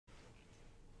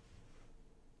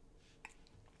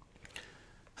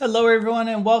Hello everyone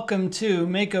and welcome to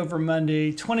Makeover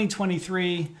Monday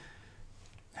 2023.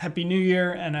 Happy New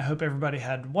Year, and I hope everybody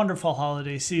had a wonderful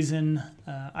holiday season.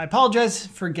 I apologize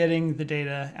for getting the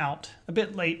data out a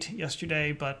bit late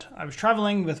yesterday, but I was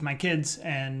traveling with my kids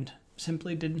and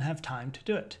simply didn't have time to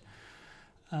do it.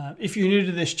 If you're new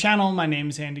to this channel, my name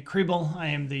is Andy Kriebel. I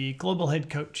am the Global Head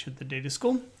Coach at the Data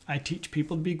School. I teach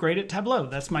people to be great at Tableau.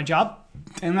 That's my job,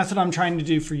 and that's what I'm trying to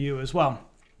do for you as well.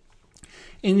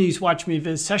 In these Watch Me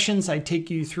Viz sessions, I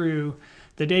take you through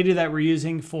the data that we're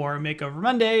using for Makeover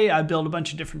Monday. I build a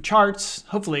bunch of different charts,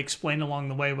 hopefully explain along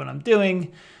the way what I'm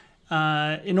doing,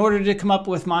 in order to come up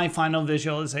with my final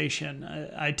visualization.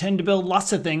 I tend to build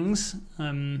lots of things,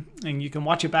 and you can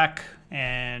watch it back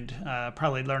and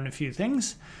probably learn a few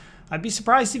things. I'd be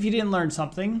surprised if you didn't learn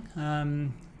something,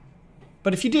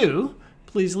 but if you do,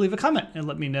 please leave a comment and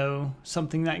let me know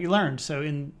something that you learned.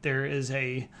 So there is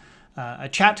a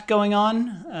chat going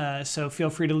on, so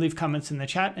feel free to leave comments in the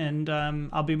chat, and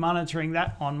I'll be monitoring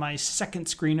that on my second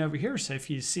screen over here. So if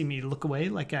you see me look away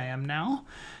like I am now,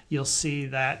 you'll see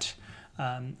that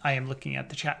I am looking at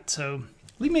the chat. So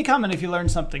leave me a comment if you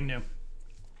learned something new.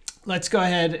 Let's go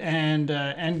ahead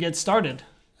and get started.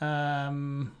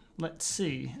 Let's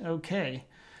see. Okay,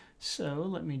 so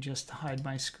let me just hide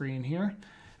my screen here.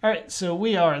 All right, so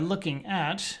we are looking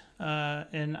at,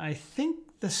 and I think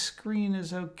the screen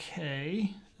is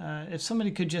okay. If somebody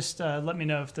could just let me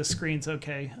know if the screen's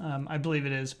okay. I believe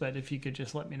it is, but if you could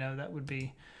just let me know, that would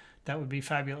be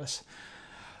fabulous.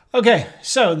 Okay,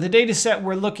 so the data set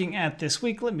we're looking at this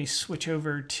week, let me switch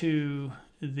over to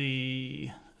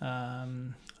the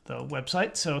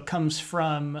website. So it comes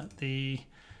from I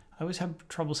always have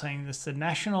trouble saying this, the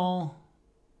NOAA,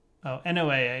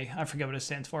 I forget what it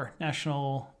stands for,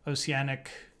 National Oceanic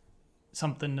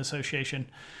something Association.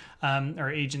 Or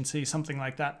agency, something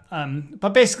like that.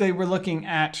 But basically, we're looking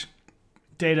at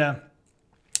data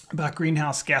about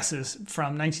greenhouse gases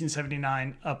from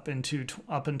 1979 up until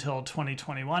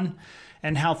 2021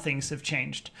 and how things have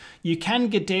changed. You can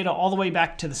get data all the way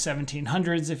back to the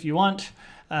 1700s if you want,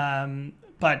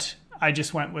 but I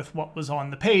just went with what was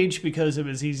on the page because it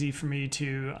was easy for me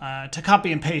to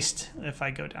copy and paste. If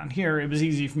I go down here, it was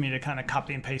easy for me to kind of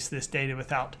copy and paste this data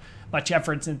without much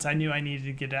effort, since I knew I needed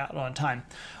to get it out on time.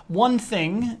 One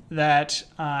thing that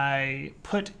I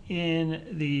put in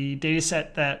the data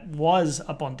set that was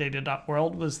up on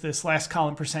data.world was this last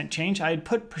column, percent change. I had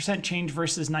put percent change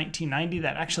versus 1990.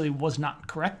 That actually was not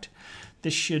correct.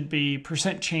 This should be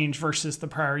percent change versus the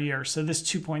prior year. So this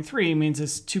 2.3 means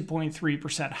it's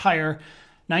 2.3% higher.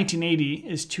 1980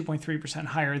 is 2.3%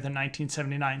 higher than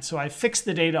 1979. So I fixed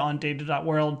the data on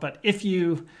data.world, but if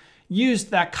you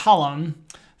used that column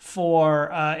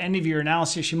for any of your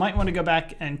analysis, you might want to go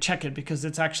back and check it because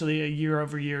it's actually a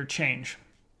year-over-year change.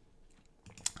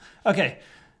 Okay,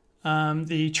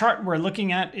 the chart we're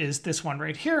looking at is this one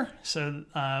right here. So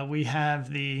we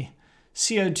have the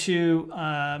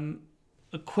CO2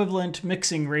 equivalent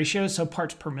mixing ratio, so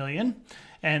parts per million,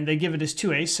 and they give it as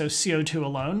 2A, so CO2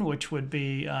 alone, which would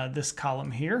be this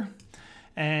column here.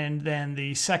 And then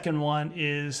the second one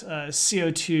is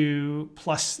CO2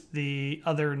 plus the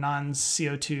other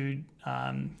non-CO2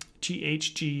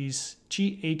 GHGs.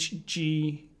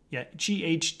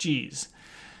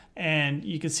 And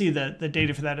you can see that the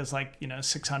data for that is like,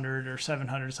 600 or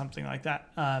 700, something like that.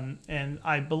 And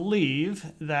I believe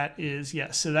that is,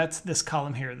 yes, so that's this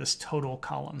column here, this total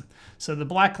column. So the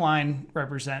black line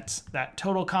represents that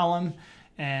total column,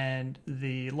 and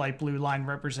the light blue line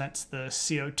represents the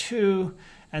CO2,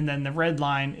 and then the red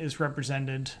line is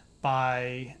represented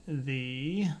by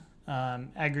the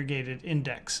aggregated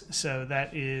index. So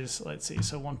that is, let's see,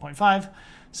 so 1.5.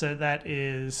 So that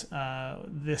is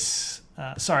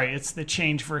it's the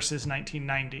change versus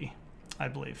 1990, I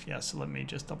believe. Yeah, so let me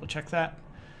just double check that.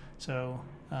 So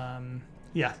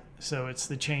yeah, so it's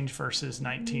the change versus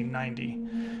 1990.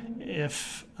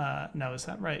 No, is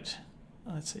that right?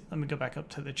 Let's see, let me go back up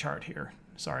to the chart here.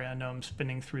 Sorry, I know I'm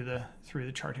spinning through the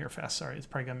chart here fast. Sorry, it's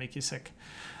probably gonna make you sick.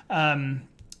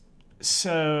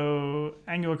 So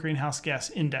annual greenhouse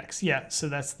gas index, yeah, so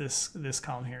that's this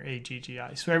column here,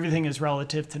 AGGI. So everything is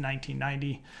relative to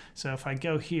 1990. So if I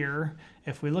go here,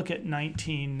 if we look at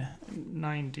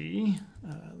 1990,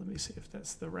 let me see if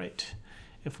that's the right.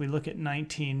 If we look at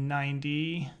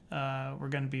 1990, we're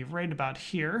going to be right about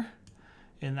here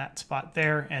in that spot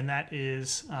there, and that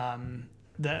is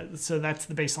so that's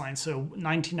the baseline. So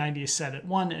 1990 is set at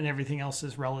 1, and everything else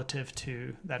is relative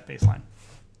to that baseline.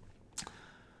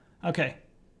 Okay,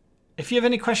 if you have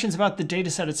any questions about the data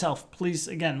set itself, please,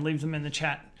 again, leave them in the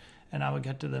chat, and I will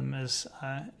get to them as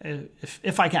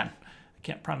if I can.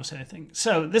 can't promise anything.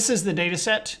 So this is the data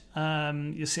set.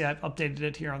 You see I've updated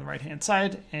it here on the right-hand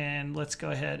side, and let's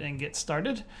go ahead and get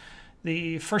started.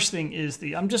 The first thing is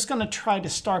I'm just going to try to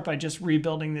start by just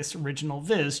rebuilding this original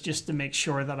viz just to make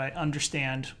sure that I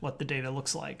understand what the data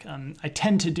looks like. I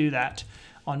tend to do that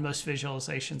on most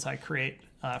visualizations I create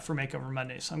for Makeover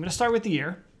Monday. So I'm going to start with the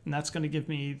year, and that's going to give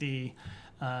me the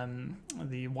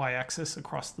y-axis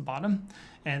across the bottom.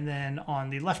 And then on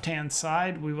the left-hand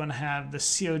side, we want to have the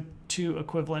CO2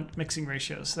 equivalent mixing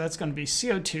ratio. So that's going to be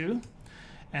CO2.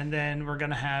 And then we're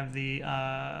going to have the,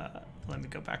 let me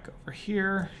go back over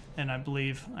here. And I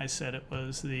believe I said it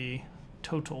was the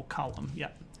total column.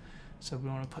 Yep. So we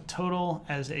want to put total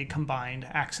as a combined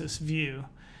axis view.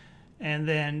 And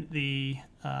then the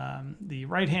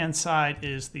right-hand side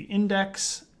is the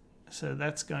index. So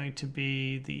that's going to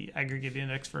be the aggregate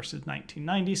index versus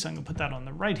 1990. So I'm going to put that on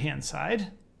the right-hand side.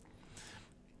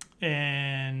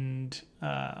 And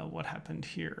what happened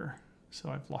here? So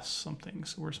I've lost something.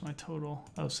 So where's my total?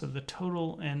 Oh, so the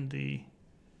total and the,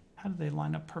 how do they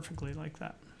line up perfectly like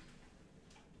that?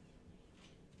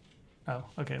 Oh,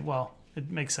 okay. Well,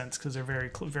 it makes sense because they're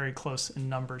very close in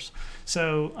numbers.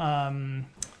 So,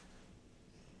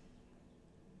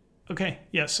 okay,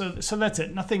 yeah. So that's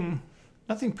it. Nothing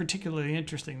particularly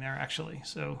interesting there, actually.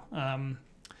 So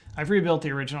I've rebuilt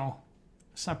the original.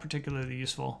 It's not particularly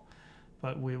useful,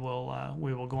 but we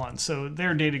will go on. So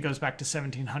their data goes back to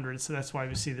 1700, so that's why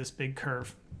we see this big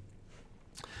curve.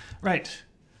 Right.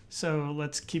 So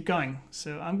let's keep going.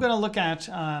 So I'm going to look at,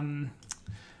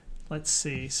 let's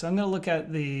see. So I'm going to look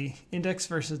at the index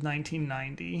versus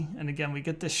 1990, and again we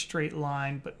get this straight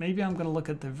line, but maybe I'm going to look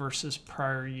at the versus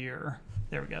prior year.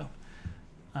 There we go.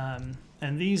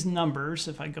 And these numbers,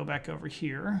 if I go back over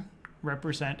here,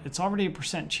 represent, it's already a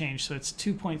percent change, so it's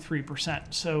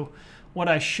 2.3%. So what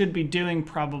I should be doing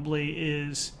probably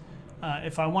is,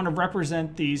 if I want to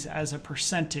represent these as a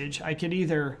percentage, I could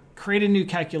either create a new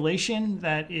calculation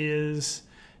that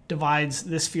divides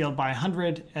this field by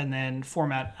 100 and then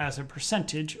format as a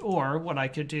percentage, or what I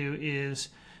could do is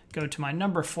go to my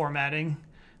number formatting,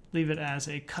 leave it as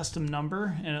a custom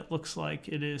number, and it looks like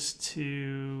it is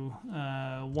to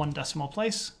 1 decimal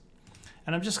place.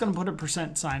 And I'm just going to put a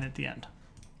percent sign at the end,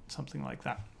 something like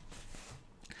that.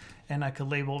 And I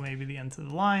could label maybe the ends of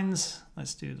the lines.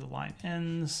 Let's do the line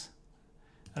ends.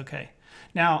 Okay.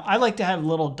 Now, I like to have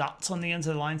little dots on the ends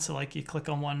of the line, so like you click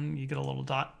on one, you get a little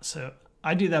dot. So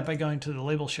I do that by going to the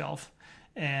label shelf,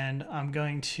 and I'm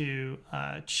going to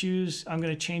I'm going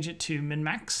to change it to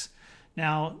min-max.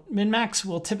 Now, min-max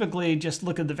will typically just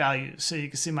look at the values. So you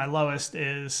can see my lowest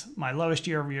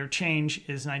year-over-year change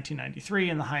is 1993,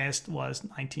 and the highest was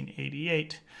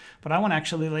 1988. But I want to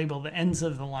actually label the ends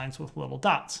of the lines with little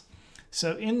dots.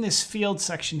 So in this field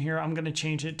section here, I'm going to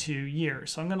change it to year.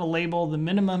 So I'm going to label the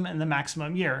minimum and the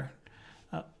maximum year.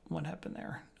 What happened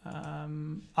there?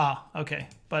 Okay.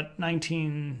 But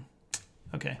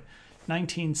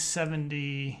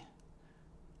 1970.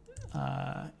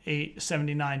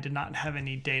 79 did not have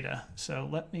any data. So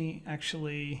let me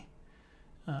actually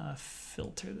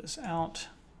filter this out.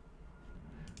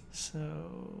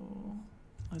 So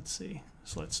let's see.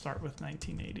 So let's start with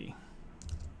 1980.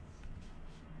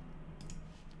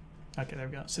 Okay, there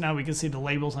we go. So now we can see the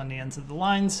labels on the ends of the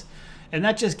lines. And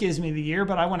that just gives me the year,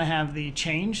 but I want to have the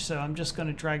change. So I'm just going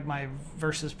to drag my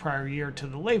versus prior year to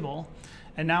the label.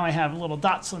 And now I have little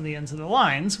dots on the ends of the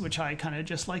lines, which I kind of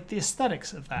just like the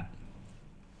aesthetics of that.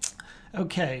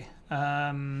 Okay,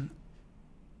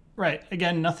 right,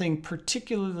 again, nothing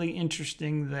particularly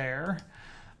interesting there.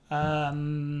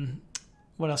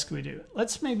 What else can we do?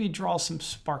 Let's maybe draw some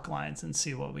spark lines and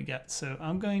see what we get. So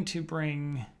I'm going to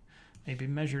bring maybe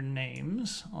measure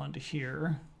names onto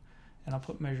here, and I'll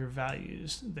put measure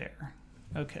values there.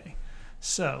 Okay,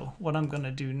 so what I'm going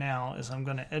to do now is I'm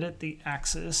going to edit the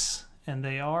axis, and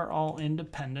they are all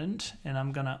independent, and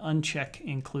I'm going to uncheck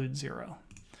include 0.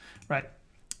 Right.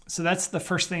 So that's the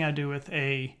first thing I do with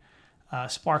a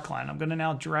spark line. I'm going to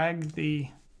now drag the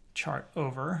chart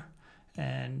over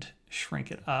and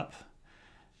shrink it up.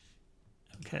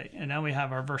 Okay, and now we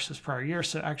have our versus prior year.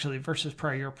 So actually versus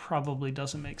prior year probably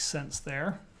doesn't make sense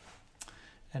there.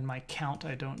 And my count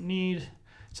I don't need.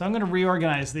 So I'm going to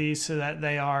reorganize these so that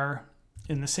they are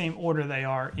in the same order they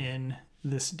are in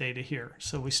this data here.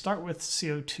 So we start with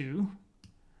CO2.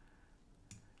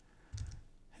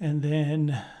 And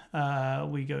then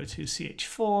we go to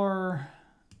CH4,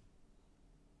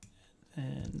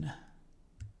 and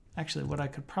actually what I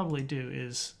could probably do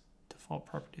is default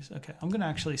properties. Okay, I'm going to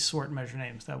actually sort measure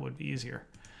names. That would be easier.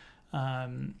 So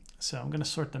I'm going to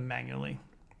sort them manually.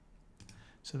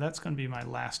 So that's going to be my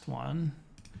last one.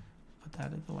 Put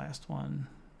that at the last one.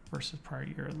 versus prior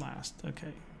year last.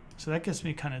 Okay, so that gets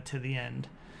me kind of to the end.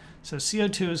 So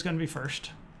CO2 is going to be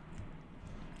first.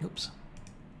 Oops.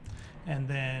 And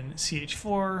then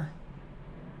CH4,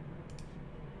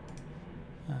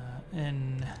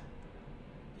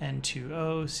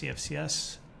 N2O,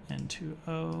 CFCS,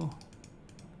 N2O,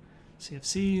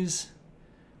 CFCs,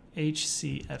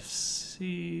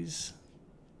 HCFCs,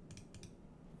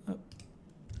 oh,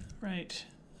 right,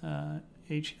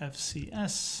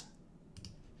 HFCS,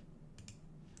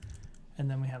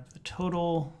 and then we have the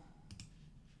total,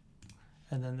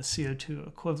 and then the CO2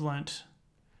 equivalent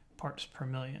parts per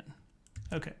million.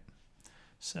 Okay,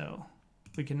 so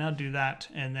we can now do that,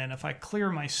 and then if I clear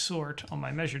my sort on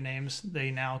my measure names,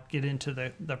 they now get into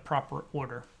the proper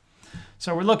order.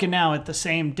 So we're looking now at the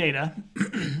same data,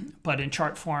 but in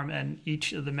chart form and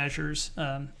each of the measures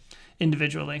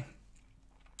individually.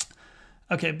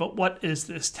 Okay, but what is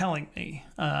this telling me?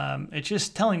 It's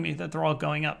just telling me that they're all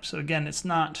going up. So again, it's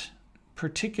not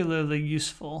particularly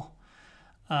useful.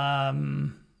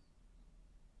 Okay,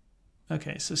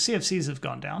 so CFCs have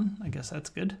gone down. I guess that's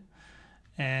good.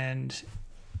 And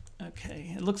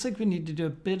okay, it looks like we need to do a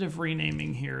bit of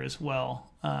renaming here as well.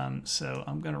 So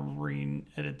I'm going to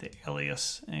re-edit the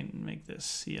alias and make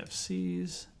this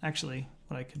CFCs. Actually,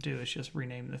 what I could do is just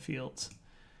rename the fields.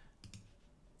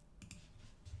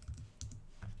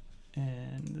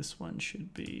 And this one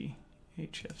should be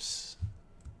HCFCs.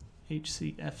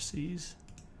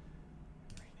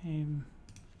 Rename.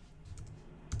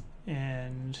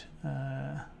 And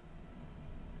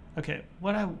okay,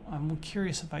 what I'm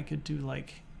curious if I could do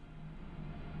like,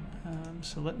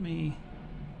 so let me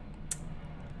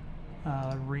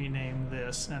rename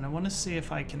this, and I want to see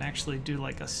if I can actually do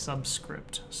like a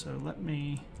subscript. So let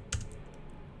me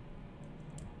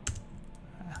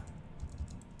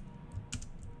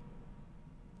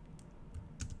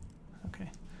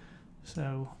okay,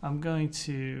 so I'm going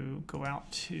to go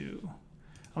out to,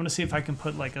 I want to see if I can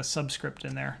put like a subscript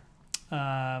in there.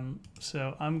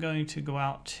 So I'm going to go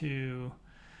out to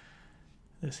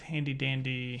this handy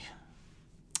dandy,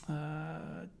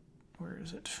 where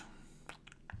is it?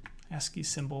 ASCII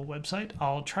symbol website.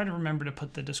 I'll try to remember to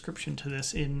put the description to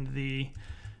this in the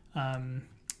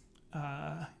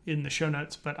show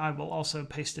notes, but I will also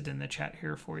paste it in the chat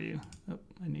here for you. Oh,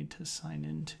 I need to sign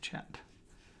into chat.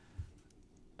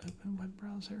 Open web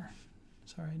browser.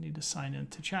 Sorry, I need to sign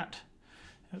into chat.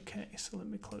 Okay, so let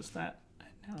me close that.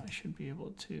 And now I should be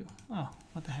able to, oh,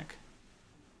 what the heck?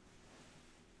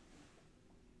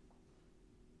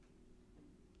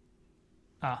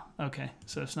 Ah, okay,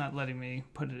 so it's not letting me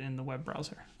put it in the web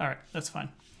browser. All right, that's fine.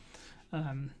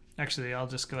 Actually, I'll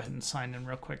just go ahead and sign in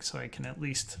real quick so I can at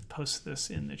least post this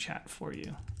in the chat for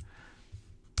you.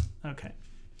 Okay,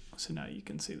 so now you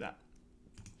can see that.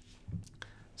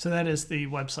 So that is the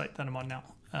website that I'm on now.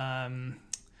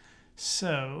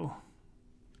 So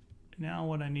now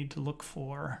what I need to look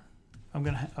for, I'm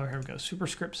gonna, oh, here we go,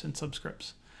 superscripts and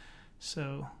subscripts.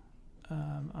 So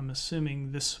I'm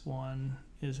assuming this one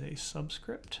is a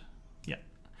subscript. Yeah.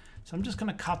 So I'm just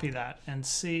gonna copy that and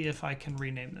see if I can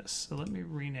rename this. So let me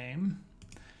rename.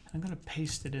 I'm gonna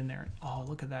paste it in there. Oh,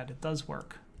 look at that, it does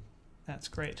work. That's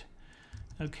great.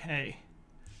 Okay,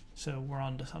 so we're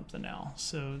on to something now.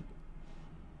 So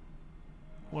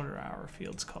what are our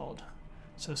fields called?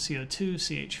 So CO2,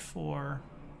 CH4,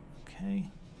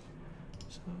 okay.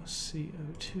 So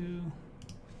CO2,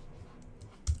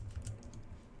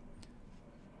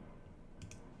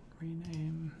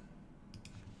 rename.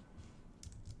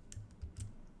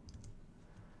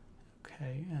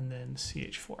 Okay, and then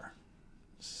CH4.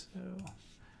 So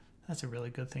that's a really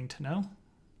good thing to know.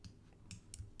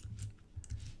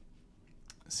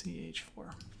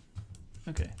 CH4.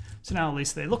 Okay, so now at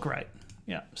least they look right.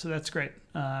 Yeah, so that's great.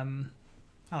 I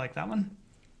like that one.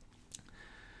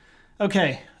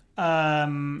 Okay,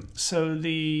 so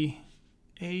the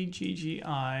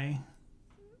AGGI,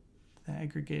 the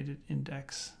aggregated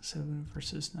index, 7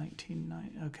 versus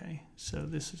 19.9. Okay, so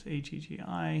this is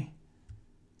AGGI.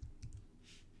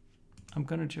 I'm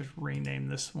going to just rename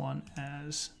this one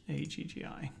as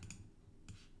AGGI.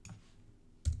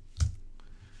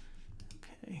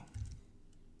 Okay.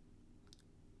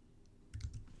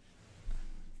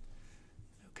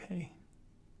 Okay.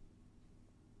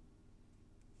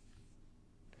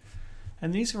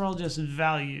 And these are all just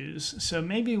values. So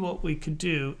maybe what we could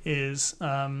do is,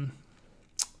 I'm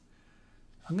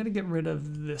going to get rid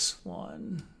of this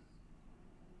one.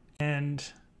 And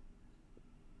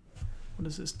what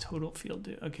does this total field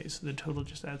do? Okay, so the total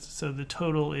just adds, so the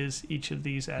total is each of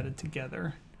these added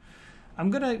together. I'm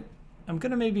going to I'm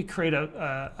going to maybe create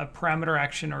a parameter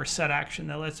action or a set action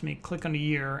that lets me click on a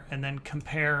year and then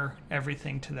compare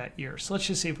everything to that year. So let's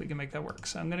just see if we can make that work.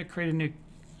 So I'm going to create a new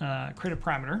create a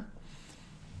parameter,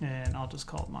 and I'll just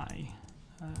call it my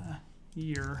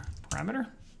year parameter.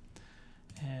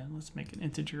 And let's make an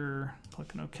integer,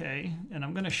 click on OK. And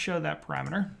I'm going to show that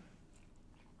parameter.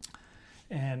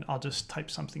 And I'll just type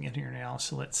something in here now.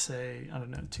 So let's say, I don't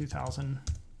know, 2000.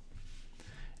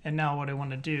 And now what I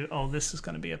want to do, oh, this is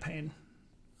going to be a pain.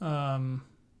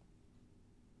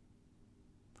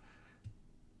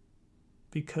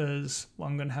 Because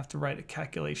I'm going to have to write a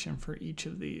calculation for each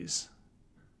of these.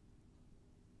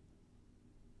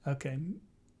 Okay,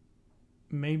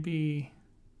 maybe,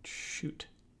 shoot.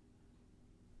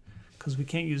 Because we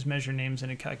can't use measure names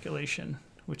in a calculation,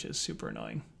 which is super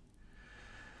annoying.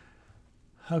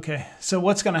 Okay, so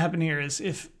what's going to happen here is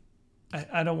if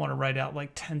I don't want to write out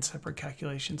like 10 separate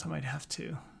calculations, I might have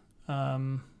to.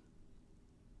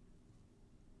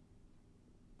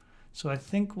 So I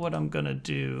think what I'm going to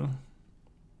do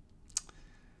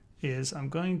is I'm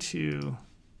going to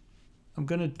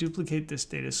duplicate this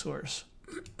data source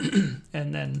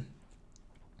and then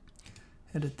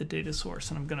edit the data source,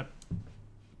 and I'm going to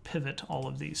pivot all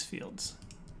of these fields.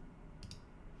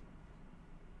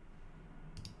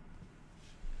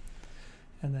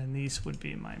 And then these would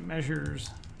be my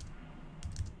measures.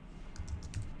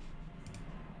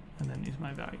 And then these are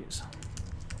my values.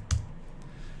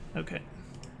 Okay.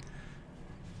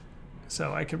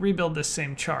 So I could rebuild this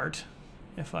same chart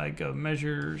if I go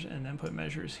measures and then put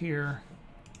measures here,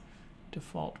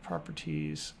 default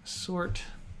properties, sort,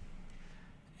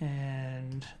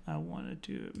 and I want to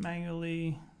do it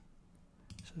manually.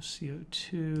 So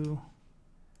CO2,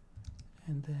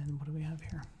 and then what do we have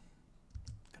here?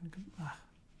 Come on.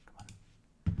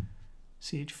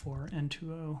 CH4,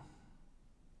 N2O,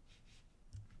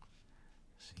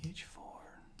 CH4,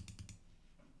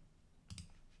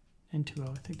 N2O,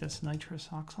 I think that's nitrous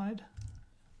oxide.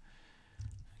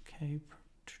 Okay.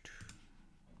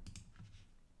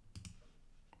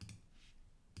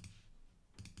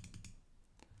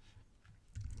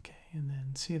 Okay, and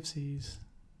then CFCs.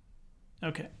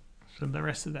 Okay, so the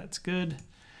rest of that's good.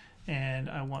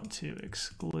 And I want to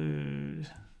exclude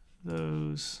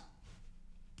those.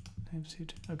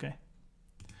 Okay,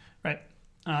 right.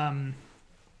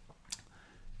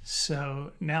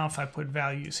 So now if I put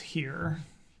values here,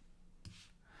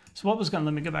 so what was going to,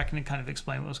 let me go back and kind of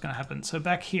explain what was going to happen. So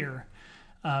back here,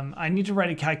 I need to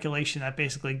write a calculation that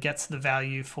basically gets the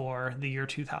value for the year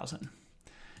 2000.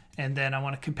 And then I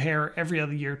want to compare every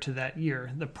other year to that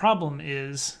year. The problem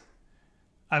is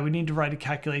I would need to write a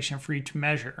calculation for each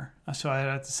measure. So I'd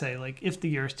have to say, like, if the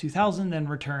year is 2000, then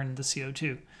return the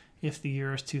CO2. If the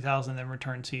year is 2000, then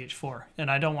return CH4. And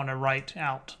I don't want to write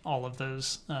out all of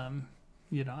those,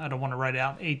 you know, I don't want to write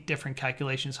out 8 different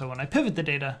calculations. So when I pivot the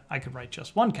data, I could write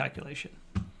just one calculation.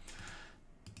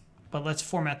 But let's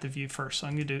format the view first. So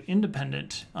I'm going to do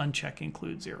independent, uncheck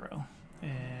include 0.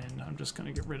 And I'm just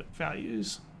going to get rid of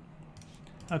values.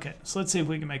 Okay, so let's see if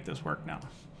we can make this work now.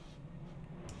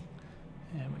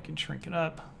 And we can shrink it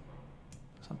up,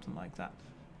 something like that.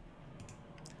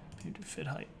 Maybe do fit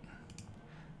height.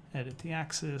 Edit the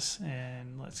axis,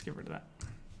 and let's get rid of that.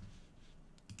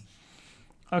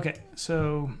 Okay,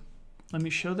 so let me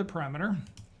show the parameter.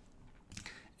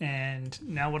 And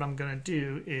now what I'm going to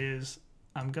do is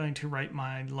I'm going to write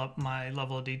my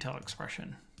level of detail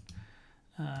expression.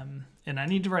 And I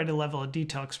need to write a level of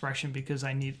detail expression because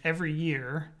I need every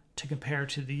year to compare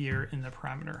to the year in the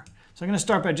parameter. So I'm going to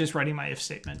start by just writing my if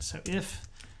statement. So if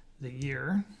the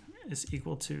year is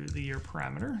equal to the year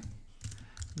parameter,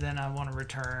 then I want to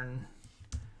return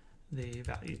the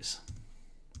values.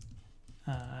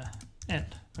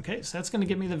 End. Okay, so that's going to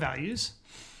give me the values.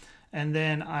 And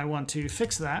then I want to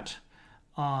fix that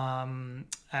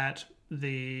at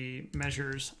the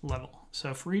measures level.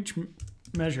 So for each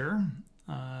measure,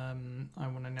 I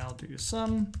want to now do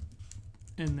sum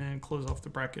and then close off the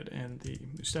bracket and the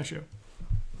mustachio.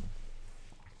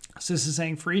 So this is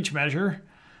saying for each measure,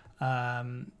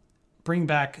 bring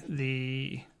back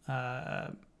the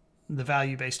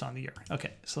value based on the year.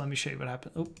 Okay, so let me show you what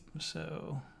happened. Oh,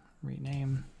 so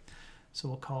rename. So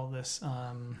we'll call this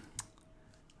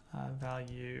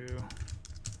value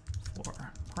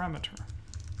for parameter.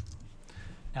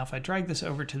 Now, if I drag this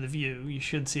over to the view, you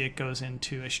should see it goes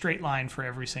into a straight line for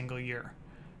every single year,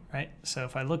 right? So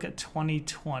if I look at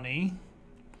 2020,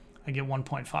 I get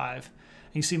 1.5.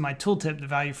 You see my tooltip, the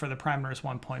value for the parameter is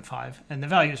 1.5, and the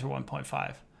values are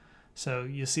 1.5. So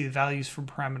you see the values for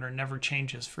parameter never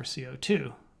changes for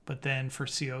CO2, but then for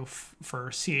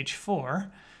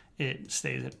CH4, it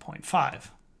stays at 0.5.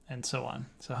 and so on.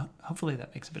 So hopefully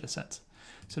that makes a bit of sense.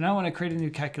 So now I want to create a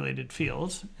new calculated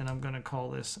field, and I'm going to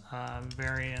call this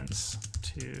variance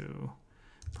to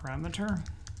parameter.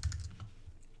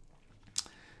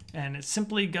 And it's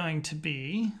simply going to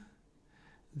be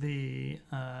the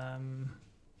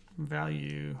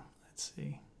value, let's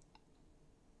see.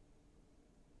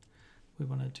 We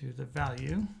want to do the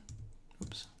value,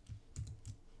 oops,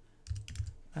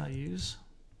 values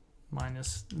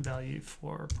minus value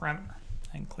for parameter,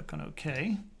 and click on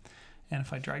OK. And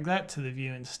if I drag that to the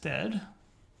view instead,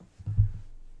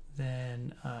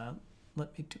 then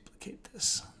let me duplicate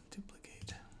this.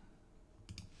 Duplicate.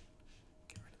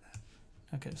 Get rid of that.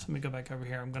 Okay, so let me go back over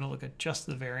here. I'm going to look at just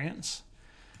the variance.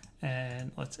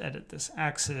 And let's edit this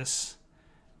axis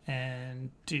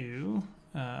and do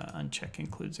uncheck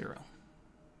include 0.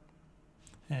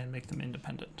 And make them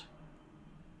independent.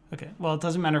 Okay, well, it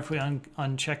doesn't matter if we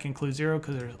uncheck include 0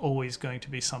 because there's always going to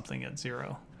be something at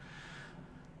 0.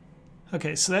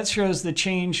 Okay, so that shows the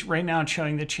change. Right now it's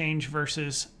showing the change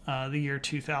versus the year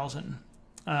 2000.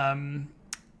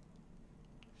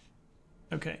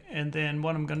 Okay, and then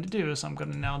what I'm going to do is I'm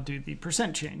going to now do the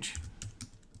percent change.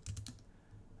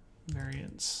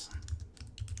 Variance.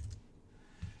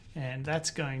 And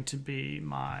that's going to be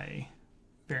my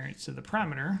variance to the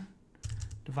parameter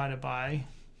divided by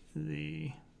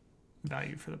the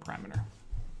value for the parameter.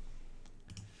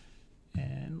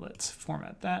 And let's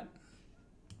format that.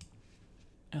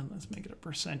 And let's make it a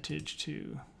percentage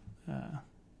to,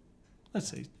 let's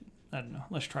say, I don't know,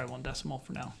 let's try 1 decimal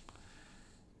for now.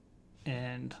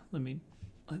 And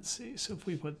let's see, so if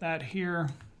we put that here,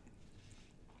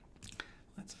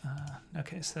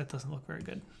 okay, so that doesn't look very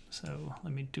good. So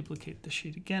let me duplicate the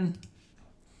sheet again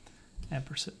and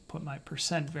put my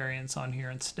percent variance on here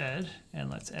instead. And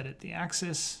let's edit the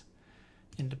axis,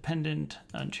 independent,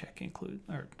 uncheck include,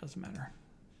 or it doesn't matter.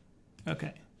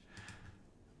 Okay.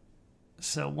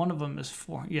 So one of them is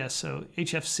so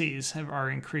HFCs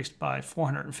are increased by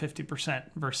 450%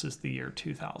 versus the year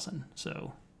 2000.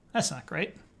 So that's not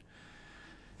great.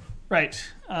 Right.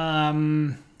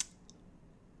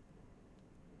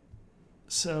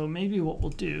 So maybe what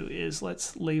we'll do is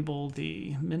let's label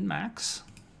the min-max,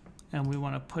 and we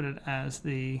want to put it as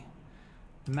the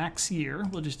max year.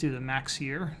 We'll just do the max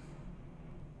year.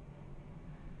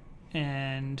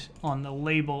 And on the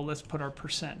label, let's put our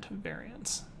percent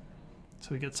variance. So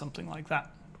we get something like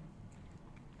that.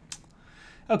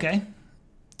 Okay.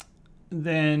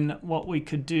 Then what we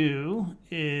could do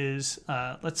is,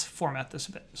 let's format this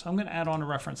a bit. So I'm going to add on a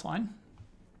reference line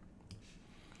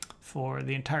for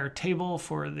the entire table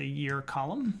for the year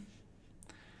column.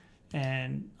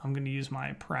 And I'm going to use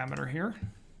my parameter here.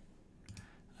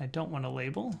 I don't want a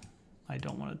label. I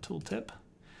don't want a tooltip.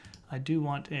 I do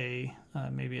want a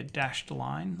maybe a dashed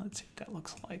line. Let's see what that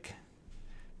looks like.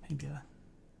 Maybe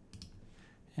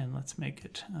and let's make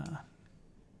it,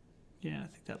 yeah, I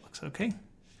think that looks okay.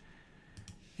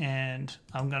 And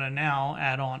I'm going to now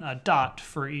add on a dot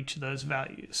for each of those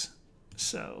values.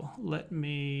 So let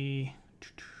me,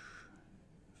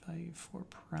 value for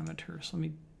parameters, let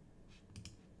me,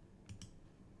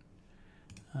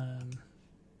 I'm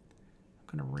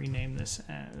going to rename this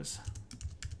as,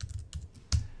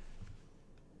 and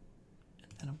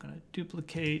then I'm going to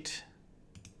duplicate.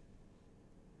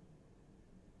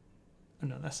 Oh,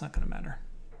 no, that's not going to matter.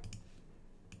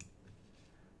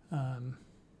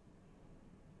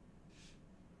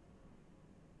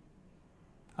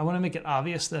 I want to make it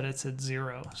obvious that it's at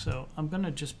 0. So I'm going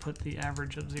to just put the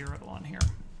average of 0 on here.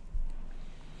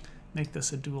 Make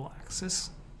this a dual axis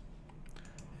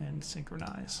and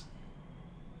synchronize.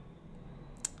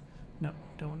 No,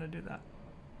 don't want to do that.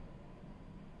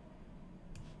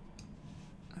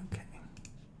 Okay.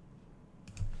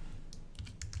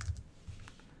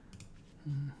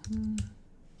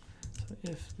 So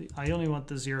if I only want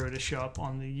the 0 to show up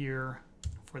on the year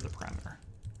for the parameter.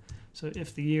 So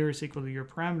if the year is equal to your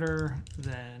parameter,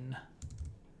 then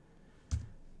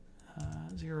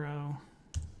 0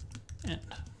 end.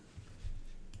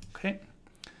 Okay.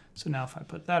 So now if I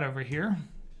put that over here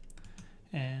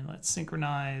and let's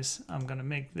synchronize, I'm going to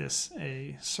make this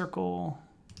a circle.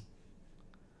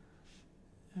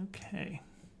 Okay.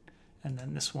 And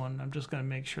then this one, I'm just going to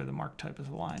make sure the mark type is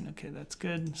a line. Okay, that's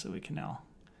good. So we can now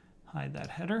hide that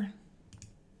header.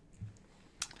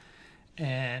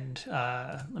 And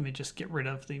let me just get rid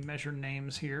of the measure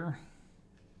names here.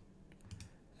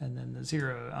 And then the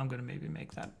 0, I'm going to maybe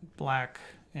make that black.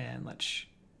 And let's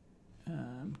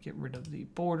get rid of the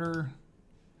border.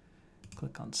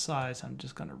 Click on size. I'm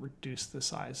just going to reduce the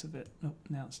size of it. Oh,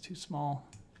 now it's too small.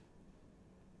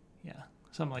 Yeah,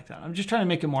 something like that. I'm just trying to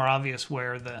make it more obvious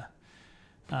where the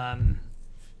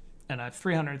and I have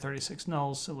 336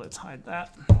 nulls, so let's hide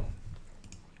that.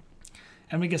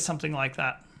 And we get something like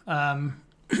that.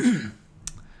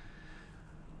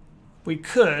 We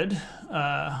could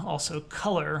also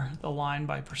color the line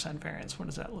by percent variance. What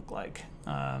does that look like?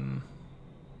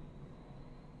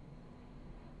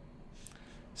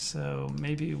 So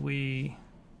maybe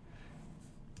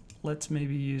let's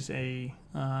maybe use a,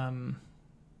 how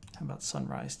about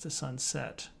sunrise to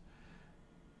sunset?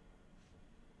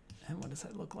 And what does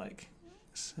that look like?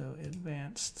 So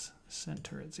advanced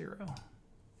center at 0.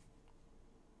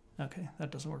 Okay,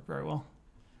 that doesn't work very well.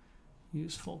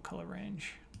 Use full color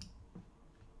range.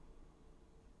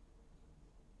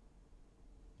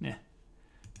 Yeah,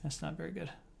 that's not very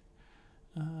good.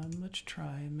 Let's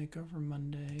try Makeover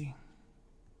Monday.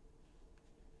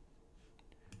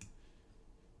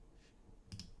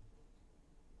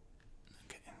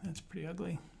 Okay, that's pretty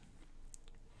ugly.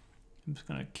 I'm just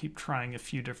gonna keep trying a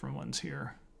few different ones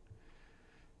here.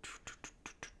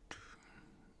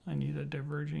 I need a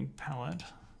diverging palette.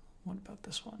 What about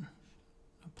this one?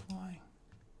 Apply.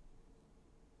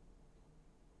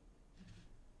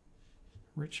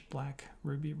 Rich black,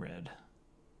 ruby red.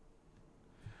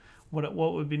 What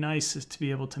would be nice is to be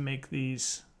able to make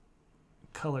these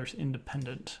colors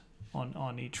independent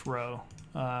on each row.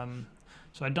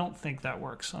 So I don't think that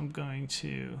works. I'm going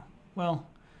to, well,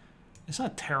 it's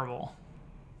not terrible.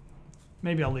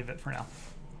 Maybe I'll leave it for now.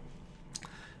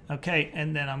 Okay,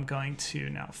 and then I'm going to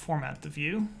now format the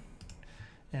view.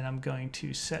 And I'm going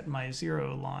to set my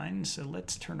 0 line. So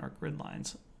let's turn our grid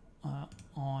lines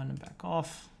on and back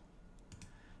off.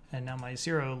 And now my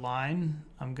 0 line,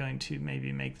 I'm going to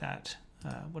maybe make that,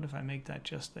 what if I make that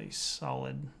just a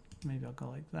solid, maybe I'll go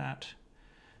like that.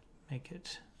 Make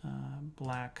it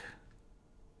black,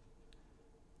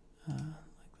 like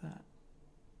that.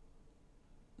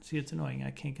 See, it's annoying,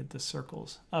 I can't get the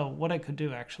circles. Oh, what I could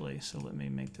do actually, so let me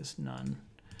make this none.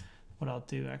 What I'll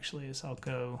do actually is I'll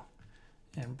go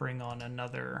and bring on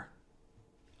another,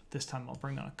 this time I'll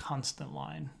bring on a constant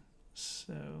line.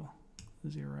 So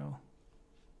 0.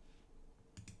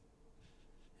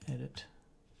 Edit,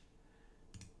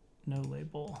 no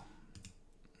label,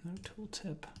 no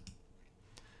tooltip,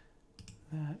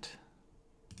 that,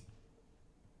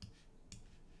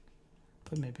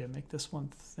 but maybe I make this one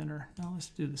thinner. No, let's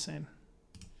do the same.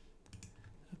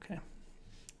 Okay.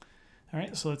 All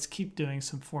right, so let's keep doing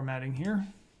some formatting here.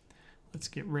 Let's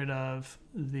get rid of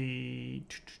the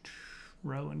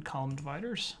row and column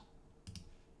dividers.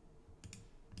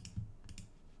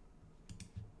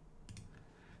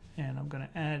 And I'm going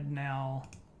to add now,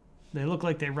 they look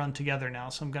like they run together now,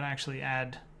 so I'm going to actually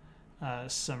add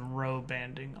some row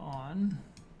banding on.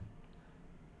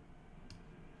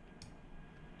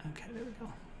 Okay, there we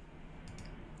go.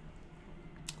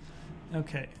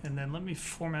 Okay, and then let me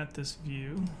format this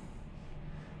view.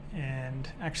 And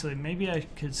actually, maybe I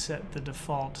could set the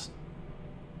default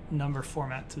number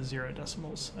format to 0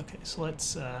 decimals. Okay, so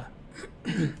let's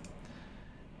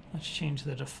let's change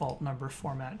the default number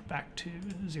format back to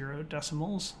 0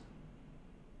 decimals.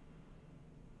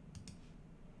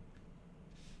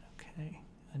 Okay,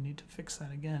 I need to fix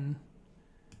that again.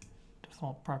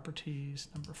 Default properties,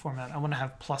 number format. I want to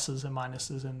have pluses and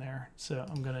minuses in there. So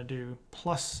I'm going to do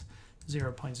plus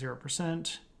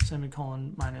 0.0%,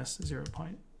 semicolon, minus 0.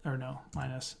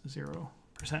 Minus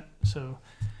 0%. So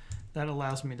that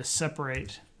allows me to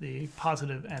separate the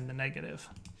positive and the negative.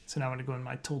 So now I'm going to go in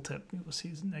my tooltip. You'll see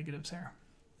the negatives there.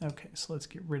 Okay, so let's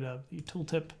get rid of the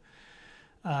tooltip.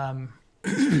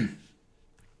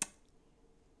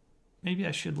 Maybe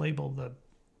I should label the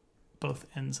both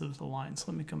ends of the lines.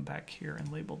 Let me come back here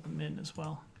and label them in as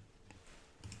well.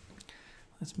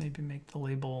 Let's maybe make the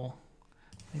label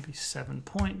maybe 7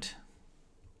 point.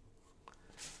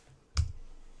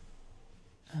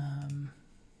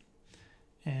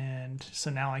 And so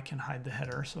now I can hide the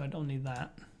header, so I don't need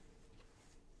that.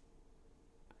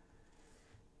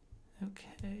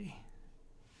 Okay.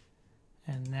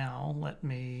 And now let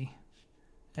me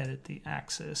edit the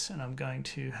axis, and I'm going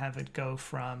to have it go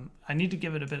from, I need to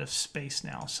give it a bit of space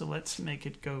now. So let's make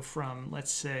it go from,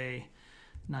 let's say,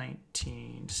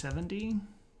 1970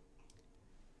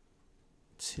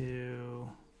 to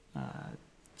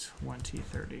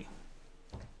 2030.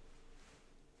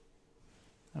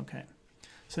 Okay,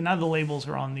 so now the labels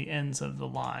are on the ends of the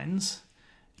lines,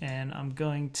 and I'm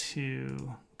going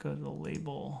to go to the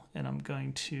label, and I'm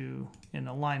going to, in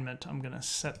alignment, I'm going to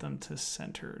set them to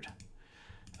centered.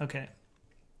 Okay.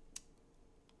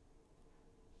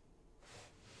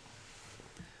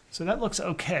 So that looks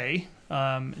okay.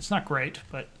 It's not great,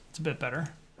 but it's a bit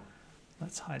better.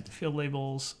 Let's hide the field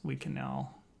labels. We can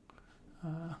now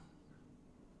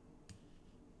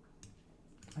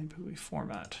maybe we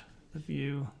format the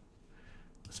view.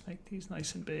 Let's make these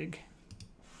nice and big.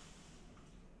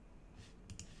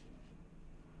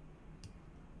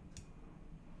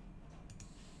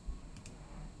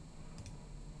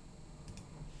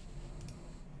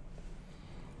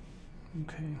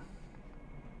 Okay.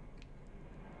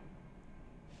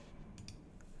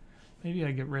 Maybe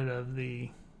I get rid of the,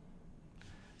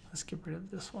 let's get rid of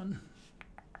this one.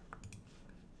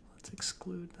 Let's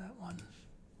exclude that one.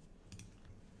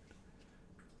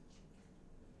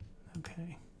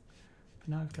 Okay. But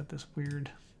now I've got this weird,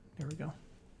 there we go.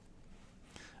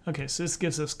 Okay, so this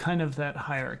gives us kind of that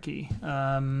hierarchy.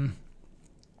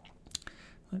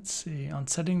 Let's see, on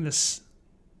setting this,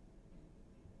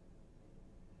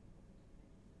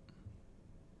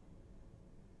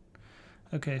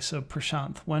 okay, so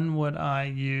Prashanth, when would I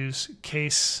use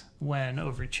case when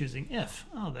over choosing if?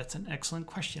 Oh, that's an excellent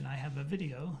question. I have a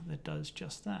video that does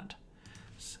just that.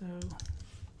 So,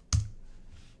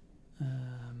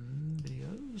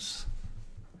 videos.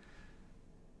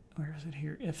 Where is it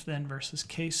here? If then versus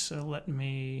case. So let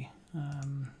me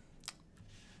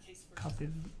copy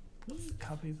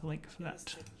the link for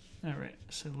that. All right.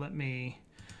 So let me,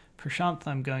 Prashanth,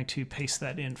 I'm going to paste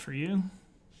that in for you.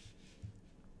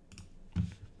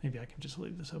 Maybe I can just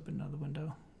leave this open in another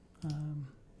window.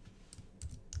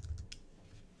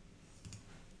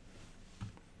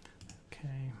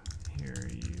 Okay, here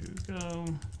you go.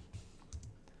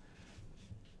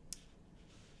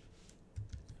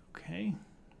 Okay,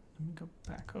 let me go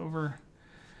back over.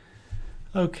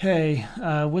 Okay,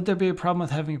 would there be a problem with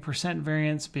having a percent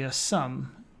variance be a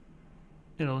sum?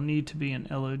 It'll need to be an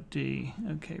LOD.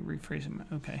 Okay, rephrasing.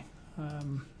 Okay.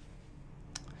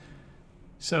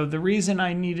 So the reason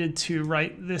I needed to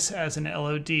write this as an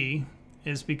LOD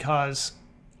is because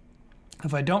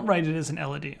if I don't write it as an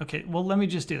LOD, okay, well, let me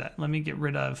just do that. Let me get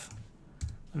rid of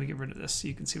this so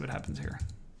you can see what happens here.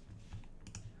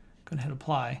 Go ahead and hit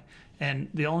apply. And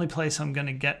the only place I'm going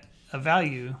to get a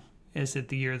value is at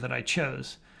the year that I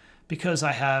chose, because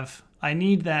I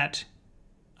need the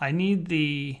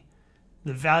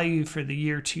value for the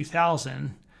year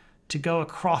 2000 to go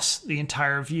across the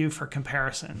entire view for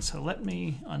comparison. So let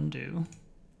me undo.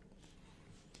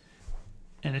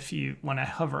 And if you, when I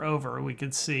hover over, we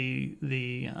could see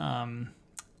the,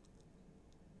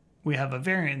 we have a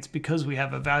variance because we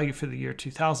have a value for the year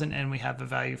 2000 and we have a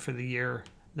value for the year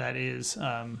that is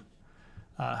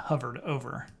hovered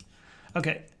over.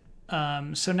 Okay,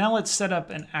 so now let's set up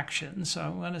an action. So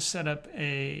I'm going to set up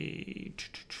a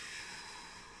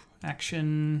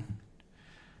action.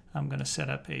 I'm going to set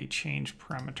up a change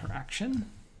parameter action.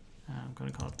 I'm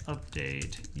going to call it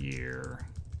update year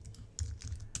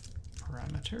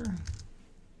parameter.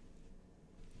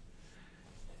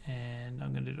 And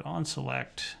I'm going to do on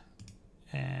select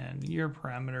and year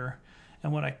parameter.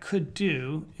 And what I could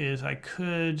do is I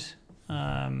could,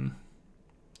 I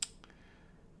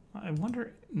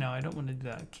wonder, no, I don't want to do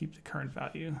that. Keep the current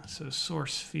value. So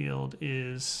source field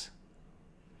is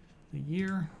the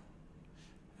year.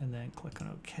 And then click on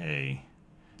OK,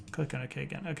 click on OK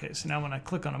again. Okay, so now when I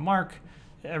click on a mark,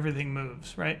 everything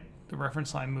moves, right? The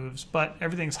reference line moves, but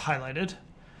everything's highlighted.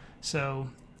 So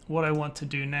what I want to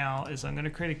do now is I'm going to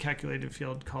create a calculated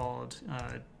field called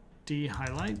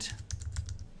dHighlight.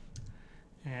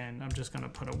 And I'm just going to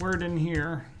put a word in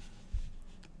here,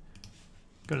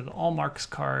 go to the all marks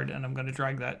card, and I'm going to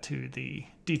drag that to the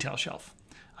detail shelf.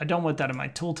 I don't want that in my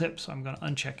tooltip, so I'm going to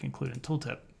uncheck include in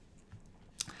tooltip.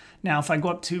 Now, if I go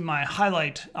up to my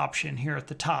highlight option here at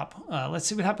the top, let's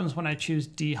see what happens when I choose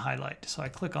dHighlight. So I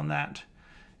click on that,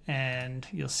 and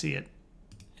you'll see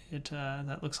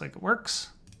that looks like it works,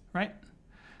 right?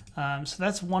 So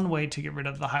that's one way to get rid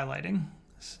of the highlighting.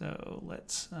 So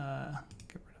let's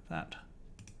get rid of that.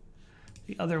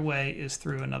 The other way is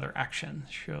through another action.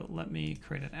 So let me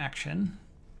create an action,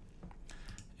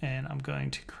 and I'm going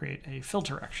to create a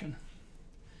filter action.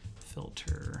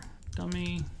 Filter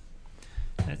dummy.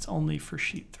 And it's only for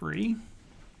sheet 3.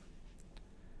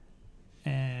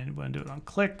 And we're going to do it on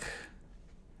click.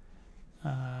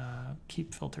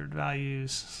 Keep filtered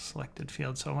values, selected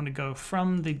field. So I want to go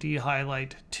from the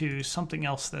dHighlight to something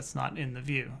else that's not in the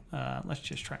view. Let's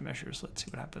just try measures. Let's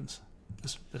see what happens.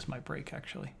 This might break,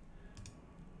 actually.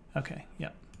 Okay,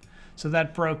 yep. So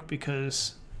that broke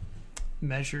because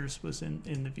measures was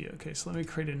in the view. Okay, so let me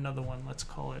create another one. Let's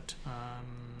call it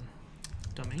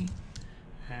dummy.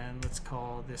 And let's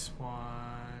call this one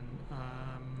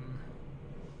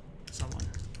someone.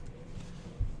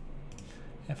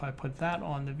 If I put that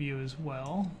on the view as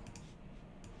well,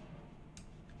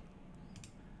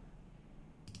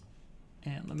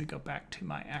 and let me go back to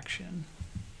my action,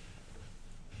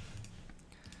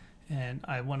 And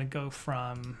I want to go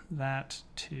from that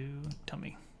to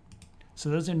tummy. So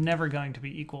those are never going to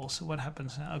be equal. So what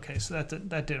happens now? Okay, so that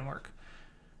didn't work.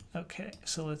 Okay,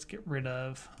 so let's get rid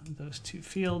of those two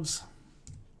fields.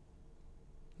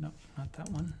 Nope, not that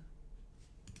one.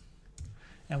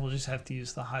 And we'll just have to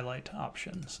use the highlight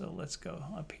option. So let's go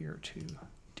up here to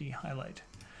de-highlight.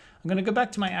 I'm going to go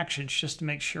back to my actions just to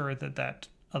make sure that that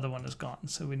other one is gone.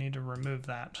 So we need to remove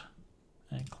that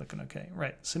and click on OK.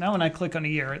 Right. So now when I click on a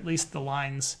year, at least the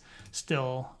lines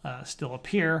still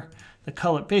appear. The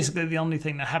color, basically the only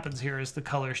thing that happens here is the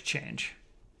colors change.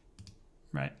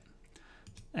 Right.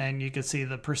 And you can see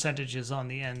the percentages on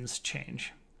the ends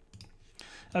change.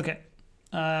 Okay.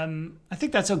 I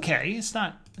think that's okay. It's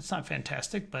not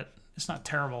fantastic, but it's not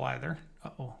terrible either.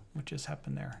 Uh-oh, what just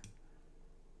happened there?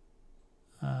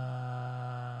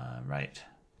 Right.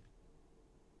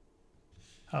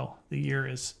 Oh, the year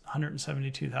is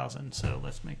 172,000. So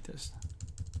let's make this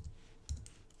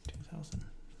 2,000.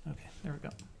 Okay, there we go.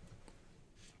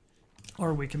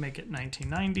 Or we can make it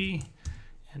 1990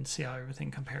 and see how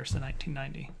everything compares to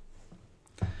 1990.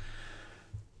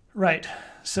 Right,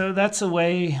 so that's a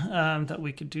way that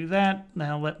we could do that.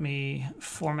 Now let me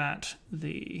format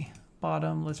the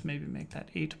bottom. Let's maybe make that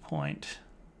 8 point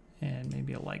and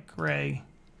maybe a light gray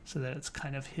so that it's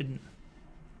kind of hidden.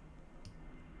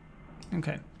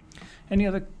 Okay, any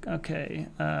other, okay.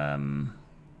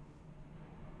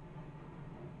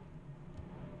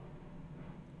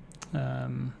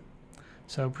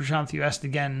 So Prashant, you asked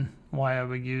again why I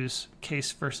would use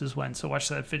case versus when. So watch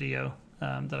that video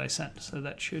that I sent. So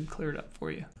that should clear it up for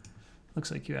you.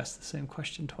 Looks like you asked the same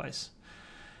question twice.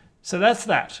 So that's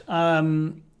that. I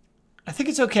think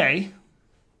it's okay.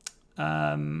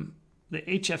 The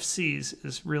HFCs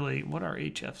is really, what are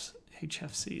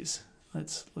HFCs?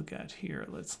 Let's look at here.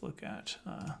 Let's look at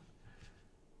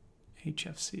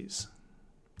HFCs.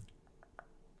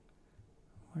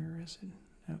 Where is it?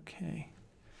 Okay.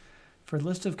 For a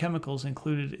list of chemicals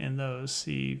included in those,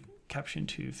 see caption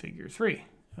 2, figure 3.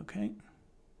 Okay.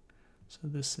 So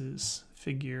this is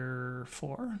figure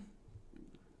 4.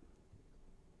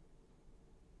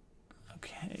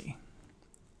 Okay.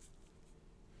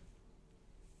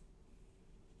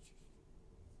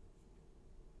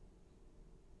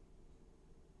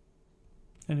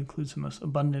 It includes the most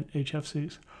abundant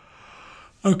HFCs.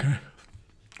 Okay.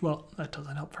 Well, that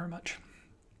doesn't help very much.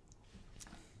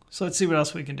 So let's see what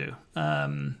else we can do.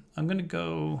 I'm going to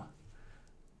go,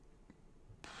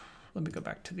 let me go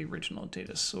back to the original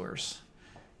data source.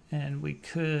 And we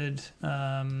could,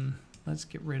 let's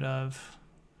get rid of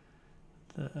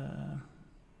the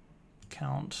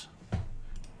count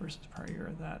versus prior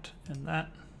year, that and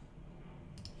that.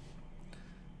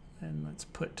 And let's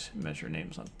put measure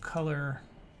names on color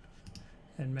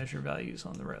and measure values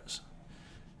on the rows.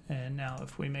 And now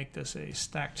if we make this a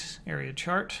stacked area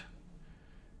chart,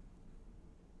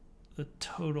 the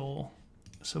total,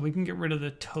 so we can get rid of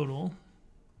the total,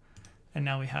 and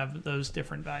now we have those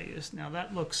different values. Now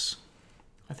that looks,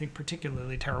 I think,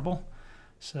 particularly terrible,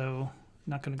 so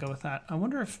I'm not going to go with that. I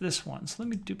wonder if this one, so let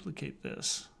me duplicate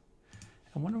this.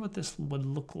 I wonder what this would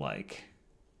look like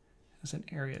as an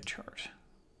area chart.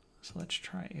 So let's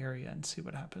try area and see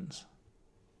what happens.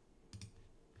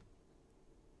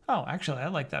 Oh, actually, I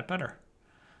like that better.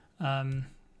 And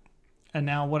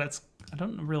now what it's, I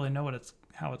don't really know what it's,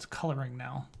 how it's coloring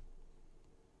now.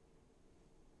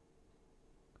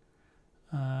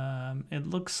 It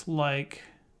looks like,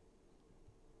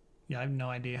 yeah, I have no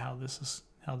idea how this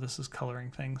is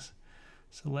coloring things.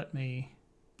 So let me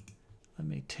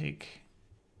take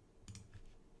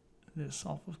this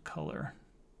off of color.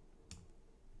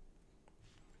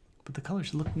 But the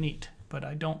colors look neat, but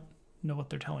I don't know what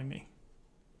they're telling me.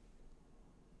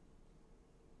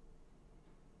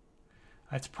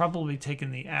 It's probably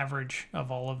taken the average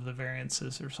of all of the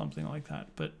variances or something like that.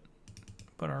 But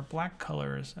our black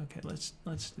colors, okay, let's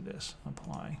do this.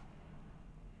 Apply.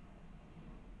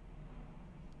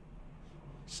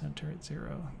 Center at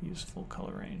 0. Use full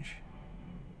color range.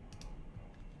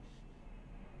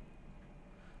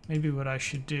 Maybe what I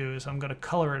should do is I'm going to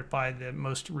color it by the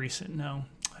most recent. No,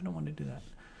 I don't want to do that.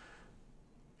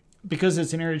 Because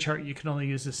it's an area chart, you can only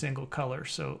use a single color.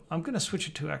 So I'm going to switch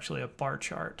it to actually a bar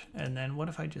chart. And then what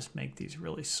if I just make these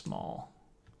really small?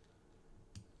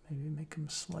 Maybe make them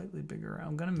slightly bigger.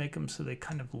 I'm going to make them so they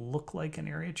kind of look like an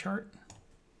area chart.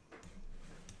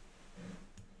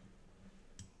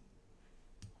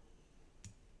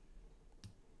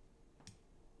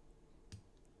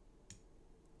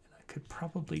 And I could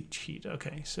probably cheat.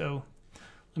 Okay, so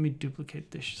let me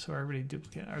duplicate this. So I already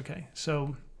duplicated. Okay,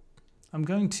 so I'm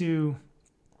going to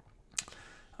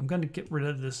get rid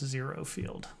of this 0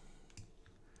 field.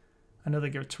 I know that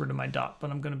gets rid of my dot, but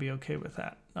I'm going to be okay with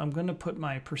that. I'm going to put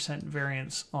my percent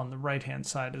variance on the right-hand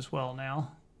side as well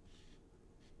now.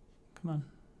 Come on.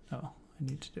 Oh, I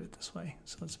need to do it this way.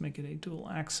 So let's make it a dual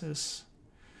axis.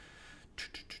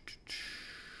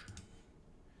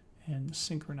 And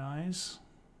synchronize.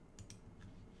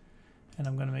 And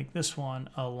I'm going to make this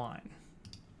one a line.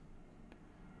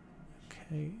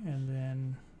 Okay, and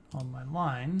then on my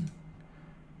line,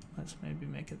 let's maybe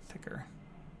make it thicker.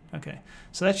 Okay,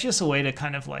 so that's just a way to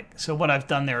kind of like, so what I've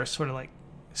done there is sort of like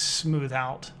smooth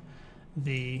out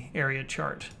the area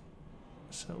chart.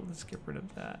 So let's get rid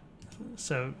of that.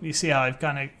 So you see how I've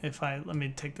kind of, let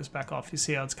me take this back off, you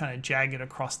see how it's kind of jagged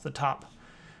across the top.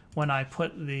 When I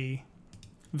put the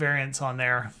variance on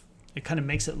there, it kind of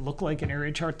makes it look like an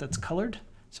area chart that's colored.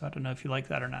 So I don't know if you like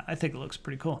that or not. I think it looks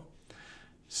pretty cool.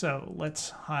 So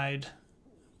let's hide,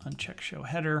 uncheck show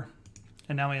header,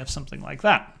 and now we have something like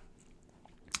that.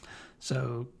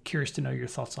 So curious to know your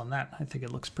thoughts on that. I think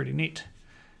it looks pretty neat.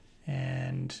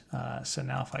 And so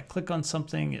now if I click on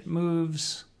something, it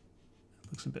moves.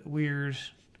 It looks a bit weird.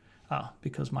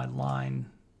 Because my line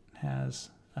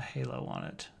has a halo on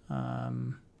it.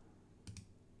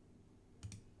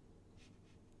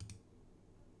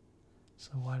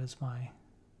 So why does my...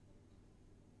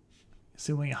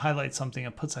 See, when you highlight something,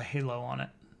 it puts a halo on it.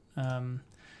 I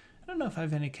don't know if I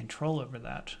have any control over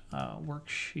that.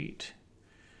 Worksheet.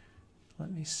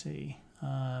 Let me see.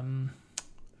 Highlighters.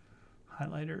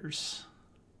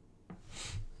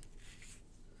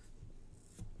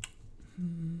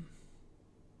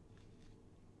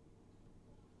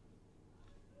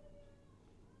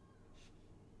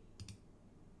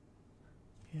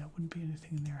 Yeah, it wouldn't be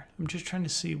anything in there. I'm just trying to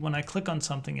see, when I click on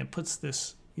something, it puts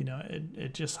this, you know,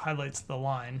 it just highlights the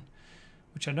line,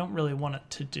 which I don't really want it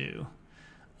to do.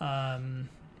 But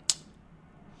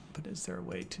is there a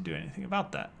way to do anything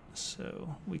about that?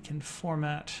 So we can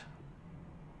format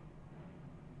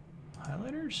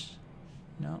highlighters.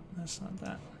 No, that's not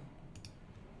that.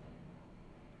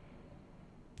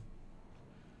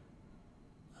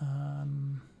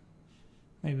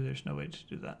 Maybe there's no way to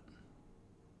do that.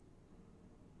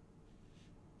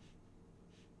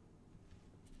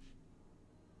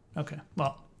 Okay,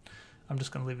 well, I'm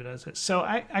just going to leave it as is. So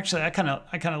I kind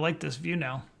of like this view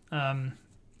now.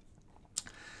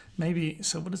 Maybe,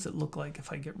 so what does it look like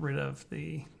if I get rid of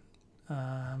the, if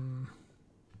I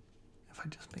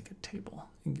just make a table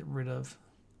and get rid of,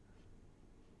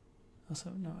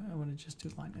 also, no, I want to just do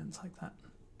line ends like that.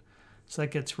 So that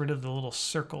gets rid of the little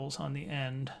circles on the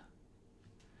end.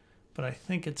 But I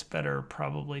think it's better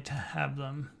probably to have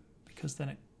them because then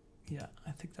it, yeah,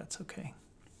 I think that's okay.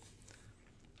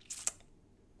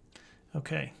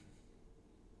 Okay.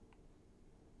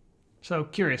 So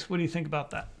curious, what do you think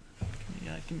about that?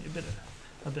 Give me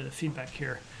a bit of feedback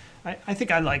here. I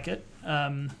think I like it.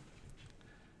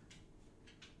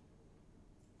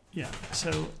 Yeah.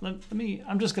 So let me.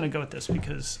 I'm just going to go with this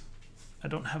because I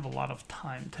don't have a lot of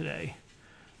time today.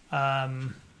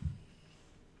 You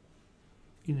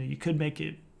know, you could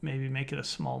maybe make it a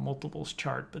small multiples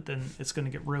chart, but then it's going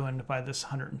to get ruined by this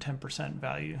 110%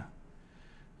 value.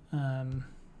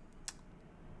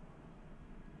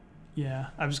 Yeah,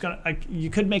 you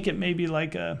could make it maybe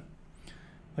like a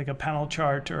panel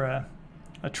chart or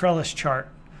a trellis chart,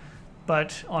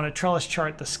 but on a trellis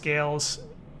chart the scales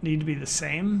need to be the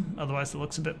same, otherwise it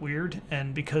looks a bit weird.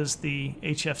 And because the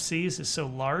HFCs is so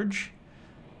large,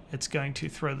 it's going to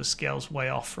throw the scales way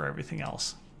off for everything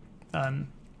else.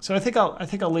 So I think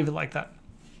I'll leave it like that.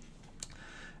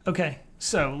 Okay,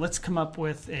 so let's come up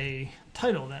with a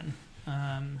title then.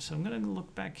 So I'm going to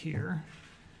look back here.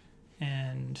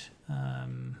 And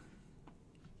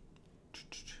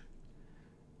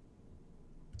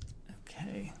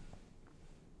okay,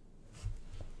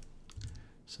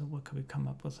 so what could we come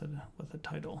up with a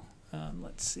title?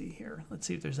 Let's see here. Let's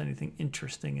see if there's anything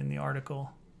interesting in the article.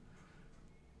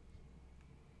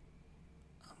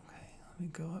 Okay, let me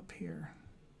go up here.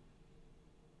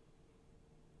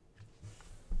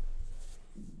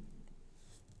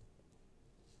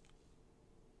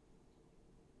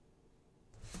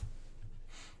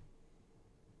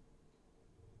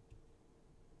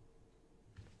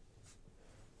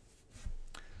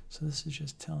 So this is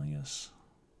just telling us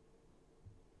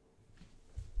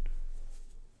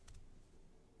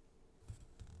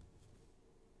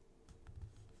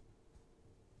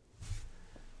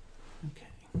okay.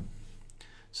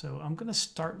 So I'm going to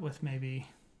start with maybe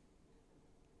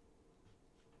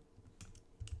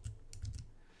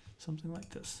something like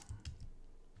this.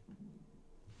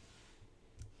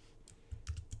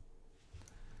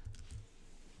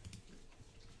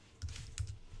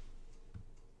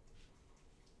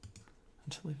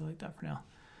 I'll leave it like that for now.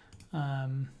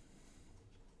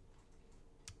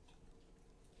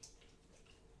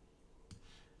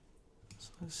 So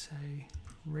let's say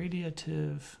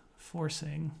radiative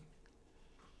forcing.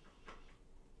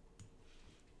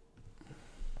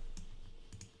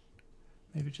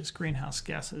 Maybe just greenhouse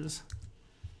gases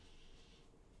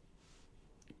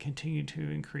continue to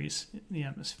increase in the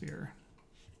atmosphere.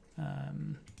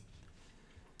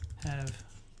 Have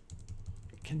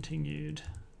continued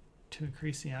to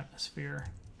increase the atmosphere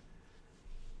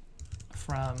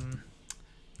from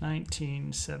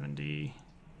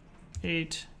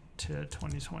 1978 to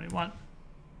 2021.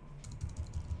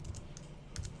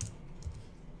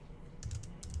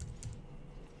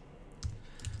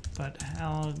 But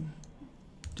how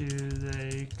do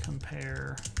they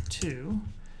compare to?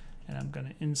 And I'm going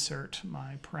to insert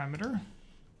my parameter.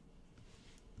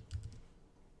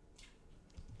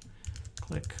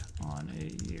 Click on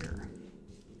a year.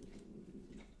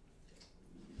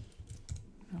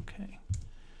 Okay.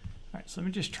 All right, so let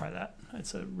me just try that.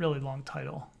 It's a really long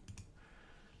title.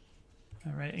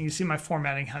 All right, and you see my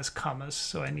formatting has commas,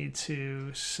 so I need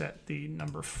to set the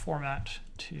number format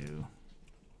to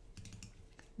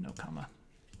no comma.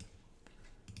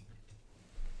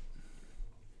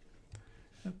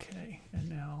 Okay, and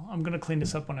now I'm going to clean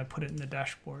this up when I put it in the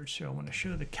dashboard. So I want to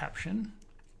show the caption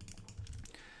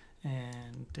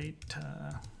and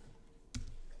data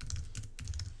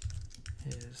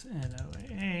is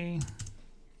NOAA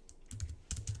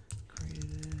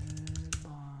created by,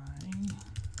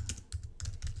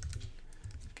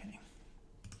 okay.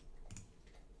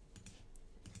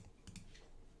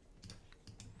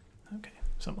 Okay,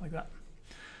 something like that.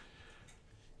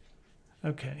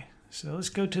 Okay. So let's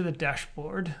go to the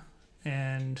dashboard,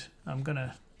 and I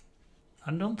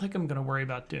don't think I'm gonna worry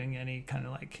about doing any kind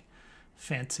of like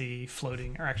fancy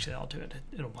floating, or actually I'll do it.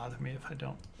 It'll bother me if I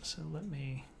don't. So let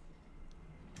me,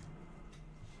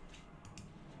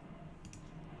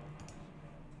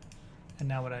 and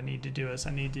now what I need to do is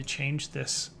I need to change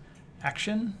this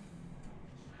action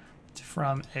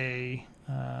from a,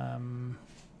 oh,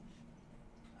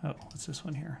 what's this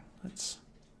one here?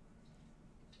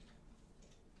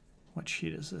 What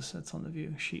sheet is this? That's on the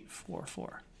view. Sheet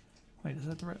 4.4. Wait, is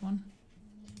that the right one?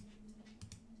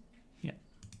 Yeah.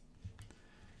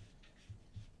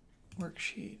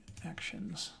 Worksheet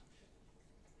actions.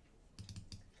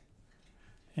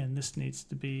 And this needs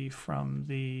to be from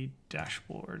the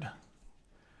dashboard.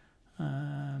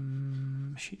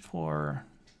 Sheet 4.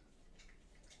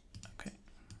 Okay.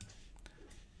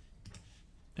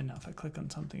 And now if I click on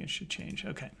something, it should change.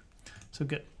 Okay. So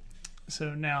good.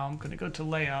 So now I'm going to go to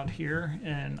layout here,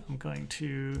 and I'm going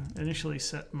to initially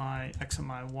set my X and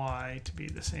my Y to be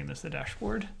the same as the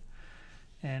dashboard.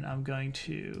 And I'm going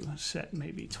to set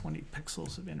maybe 20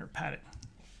 pixels of inner padding.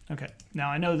 Okay, now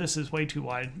I know this is way too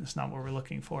wide. That's not what we're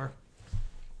looking for.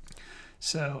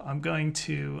 So I'm going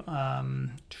to,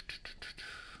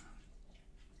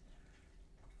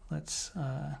 let's,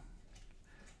 Maggie,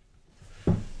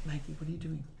 what are you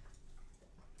doing?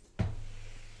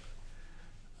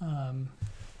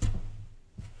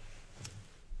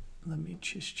 Let me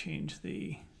just change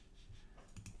the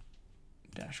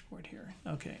dashboard here.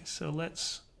 Okay, so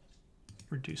let's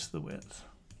reduce the width.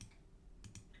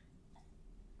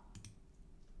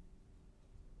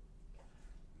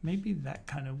 Maybe that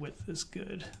kind of width is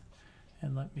good.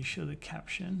 And let me show the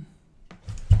caption.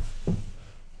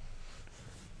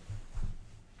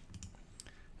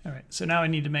 All right, so now I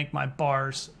need to make my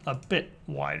bars a bit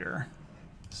wider.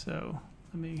 So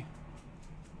let me,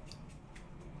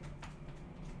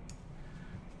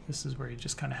 this is where you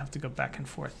just kind of have to go back and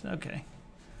forth. Okay.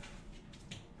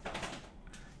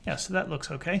 Yeah, so that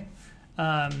looks okay.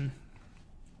 But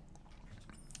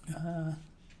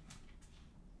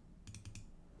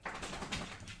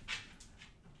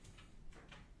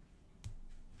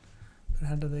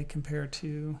how do they compare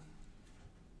to?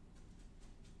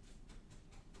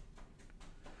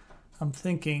 I'm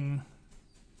thinking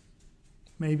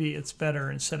maybe it's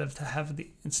better instead of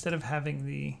having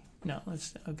the, no,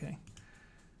 let's, okay.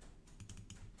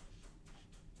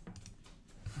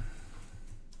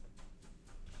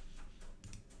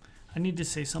 I need to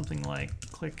say something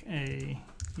like click a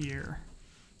year,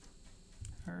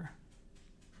 or,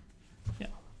 yeah,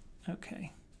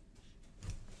 okay.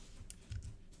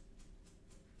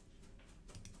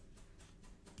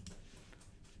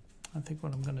 I think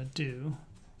what I'm gonna do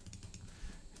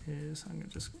is I'm gonna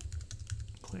just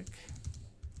click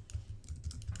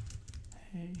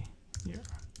a year.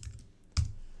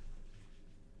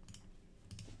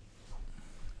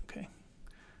 Okay,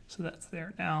 so that's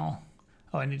there now.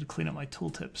 Oh, I need to clean up my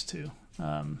tooltips too.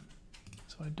 So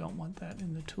So I don't want that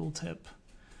in the tooltip.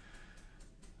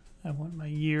 I want my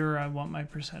year, I want my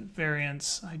percent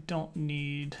variance. I don't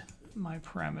need my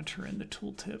parameter in the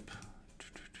tooltip.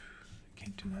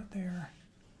 Can't do that there.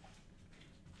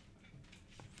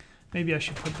 Maybe I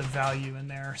should put the value in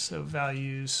there. So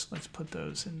values, let's put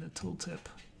those in the tooltip.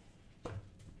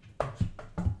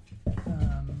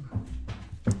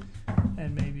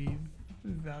 And maybe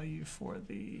value for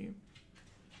the,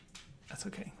 that's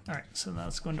okay. All right, so now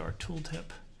let's go into our tooltip.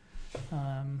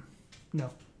 No.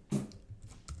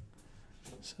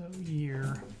 So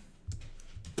year,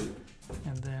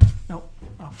 and then, no,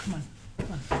 oh, come on,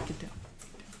 get down.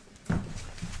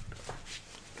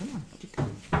 Come on, get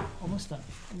down. Almost done,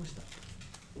 almost done.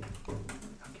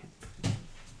 Okay.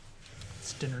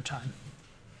 It's dinner time.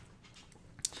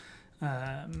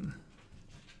 And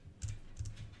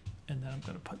then I'm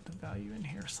going to put the value in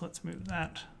here. So let's move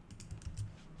that.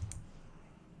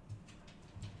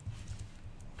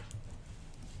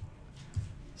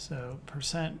 So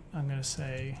percent, I'm going to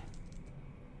say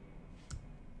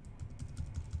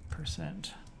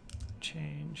percent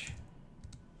change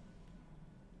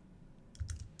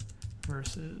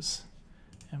versus,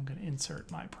 I'm going to insert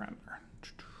my parameter.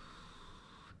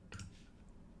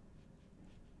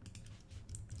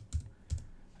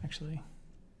 Actually,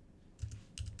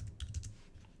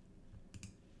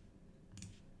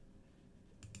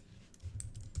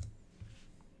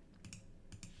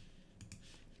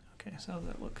 okay, so how does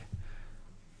that look?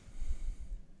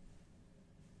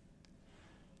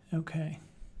 Okay.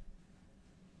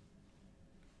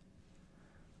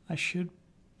 I should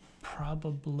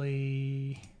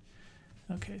probably,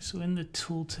 okay, so in the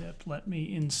tooltip, let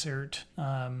me insert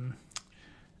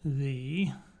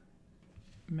the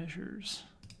measures.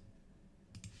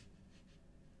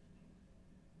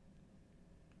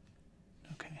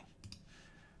 Okay,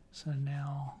 so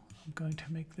now I'm going to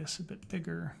make this a bit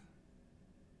bigger.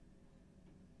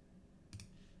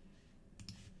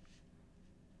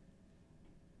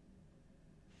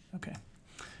 Okay.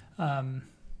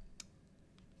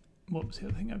 What was the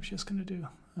other thing I was just going to do?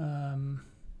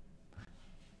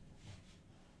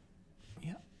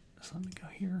 Yeah, so let me go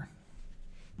here.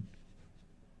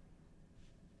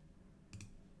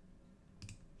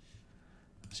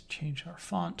 Let's change our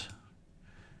font.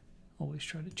 Always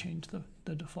try to change the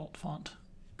default font.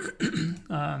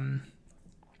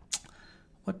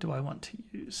 What do I want to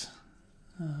use?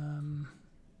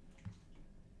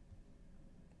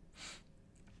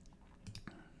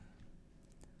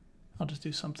 I'll just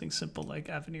do something simple like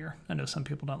Avenir. I know some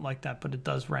people don't like that, but it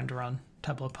does render on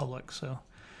Tableau Public. So,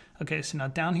 okay, so now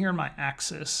down here in my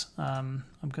axis, I'm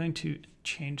going to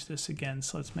change this again.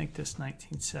 So let's make this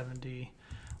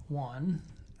 1971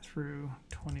 through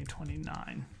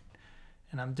 2029.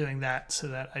 And I'm doing that so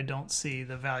that I don't see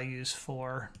the values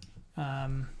for,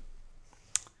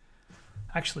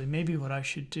 actually, maybe what I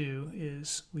should do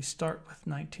is we start with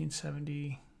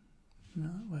 1970. No,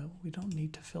 well, we don't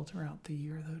need to filter out the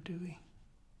year, though, do we?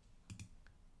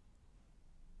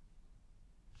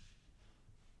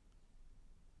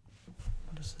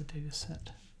 What is the data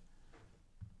set?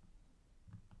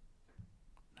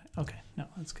 Okay, no,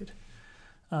 that's good.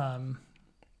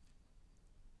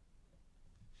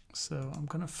 So I'm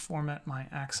going to format my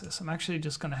axis. I'm actually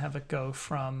just going to have it go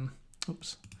from,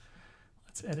 oops,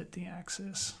 let's edit the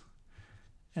axis.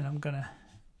 And I'm going to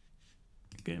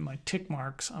get my tick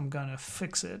marks, I'm going to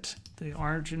fix it. The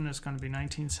origin is going to be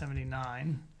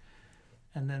 1979.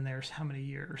 And then there's how many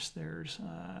years? There's,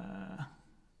 oh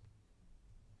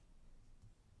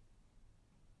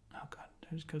God,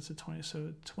 there's goes to 20.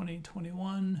 So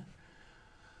 2021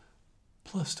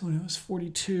 plus 20 was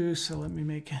 42. So let me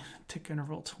make tick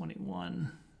interval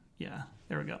 21. Yeah,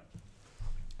 there we go.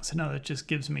 So now that just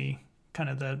gives me kind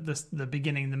of the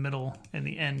beginning, the middle, and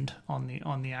the end on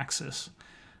the axis.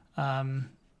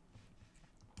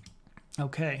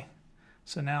 Okay,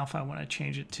 so now if I want to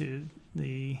change it to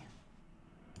the,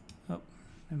 oh,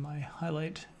 and my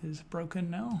highlight is broken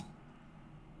now.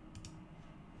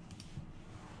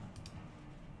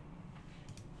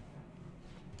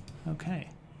 Okay,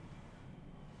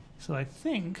 so I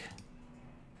think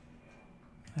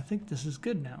this is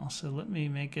good now. So let me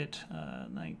make it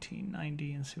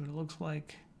 1990 and see what it looks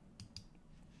like.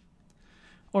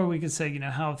 Or we could say, you know,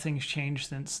 how have things changed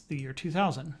since the year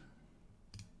 2000,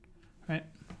 right?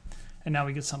 And now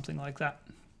we get something like that.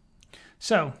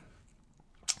 So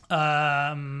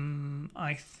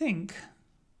I think,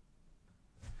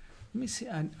 let me see,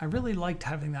 I really liked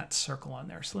having that circle on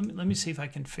there. So let me see if I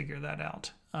can figure that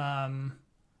out.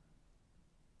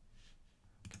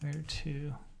 Compared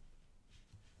to,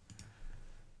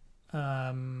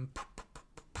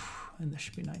 and this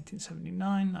should be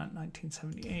 1979, not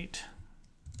 1978.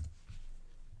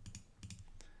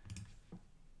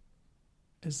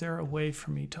 Is there a way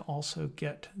for me to also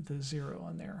get the 0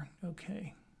 on there?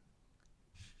 Okay.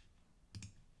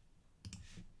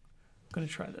 I'm going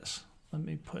to try this. Let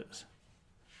me put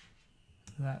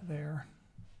that there.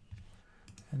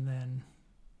 And then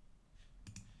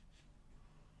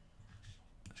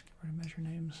let's get rid of measure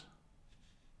names.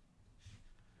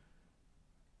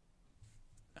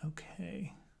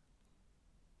 Okay.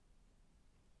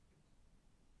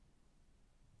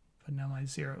 But now my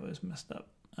 0 is messed up.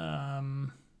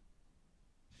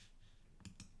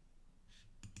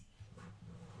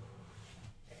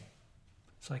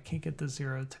 So I can't get the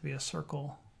 0 to be a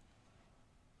circle.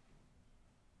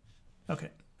 Okay,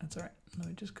 that's all right. Let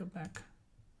me just go back.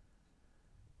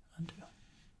 Undo.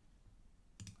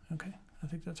 Okay, I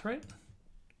think that's right.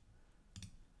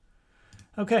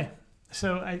 Okay,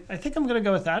 so I think I'm going to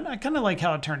go with that. I kind of like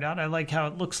how it turned out. I like how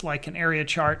it looks like an area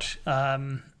chart.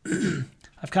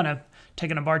 I've kind of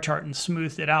taken a bar chart and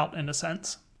smoothed it out in a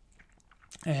sense.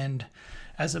 And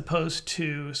as opposed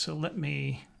to, so let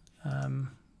me,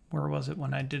 where was it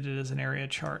when I did it as an area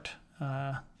chart?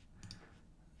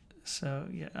 So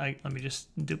yeah, let me just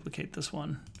duplicate this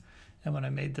one. And when I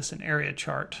made this an area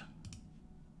chart,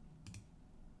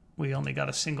 we only got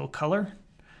a single color,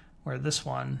 where this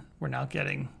one, we're now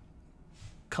getting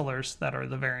colors that are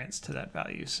the variance to that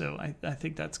value. So I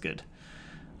think that's good.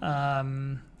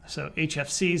 So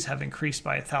HFCs have increased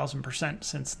by 1,000%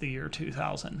 since the year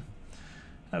 2000.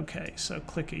 Okay, so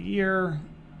click a year.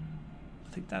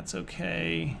 I think that's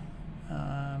okay.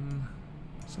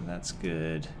 So that's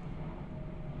good.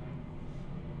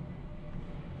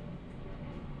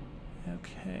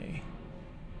 Okay.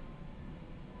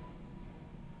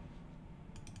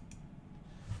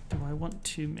 Do I want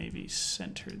to maybe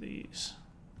center these?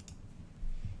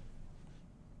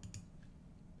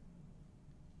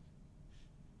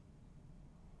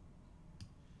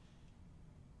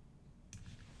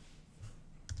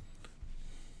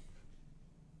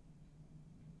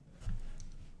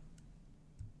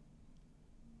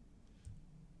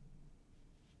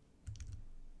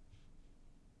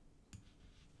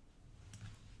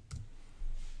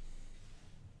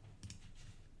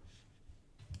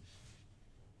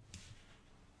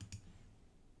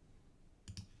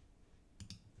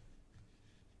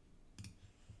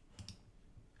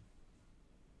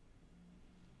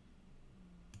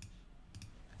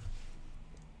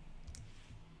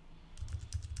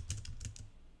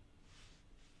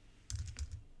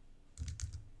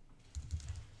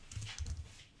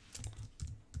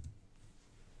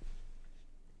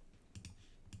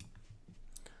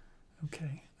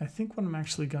 Okay, I think what I'm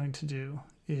actually going to do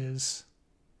is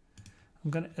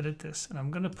I'm going to edit this and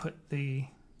I'm going to put the,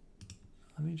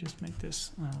 let me just make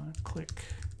this click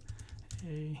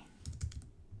a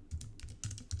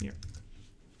here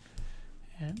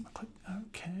and click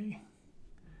OK.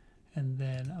 And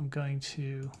then I'm going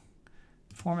to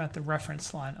format the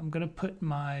reference line. I'm going to put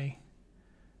my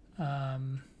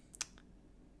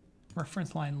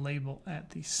reference line label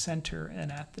at the center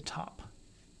and at the top.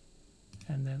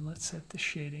 And then let's set the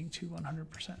shading to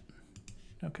 100%.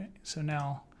 Okay, so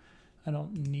now I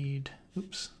don't need,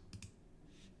 oops.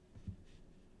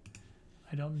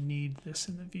 I don't need this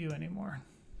in the view anymore.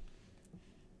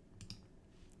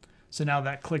 So now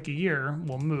that click a year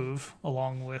will move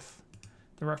along with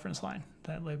the reference line,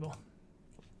 that label.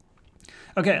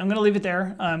 Okay, I'm gonna leave it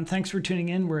there. Thanks for tuning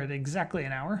in. We're at exactly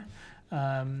an hour.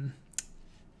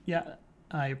 Yeah,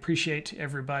 I appreciate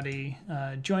everybody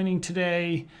joining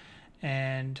today.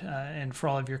 And for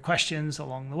all of your questions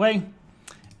along the way.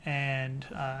 And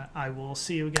I will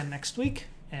see you again next week.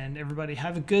 And everybody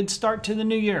have a good start to the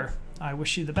new year. I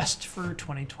wish you the best for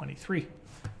 2023.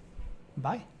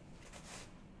 Bye.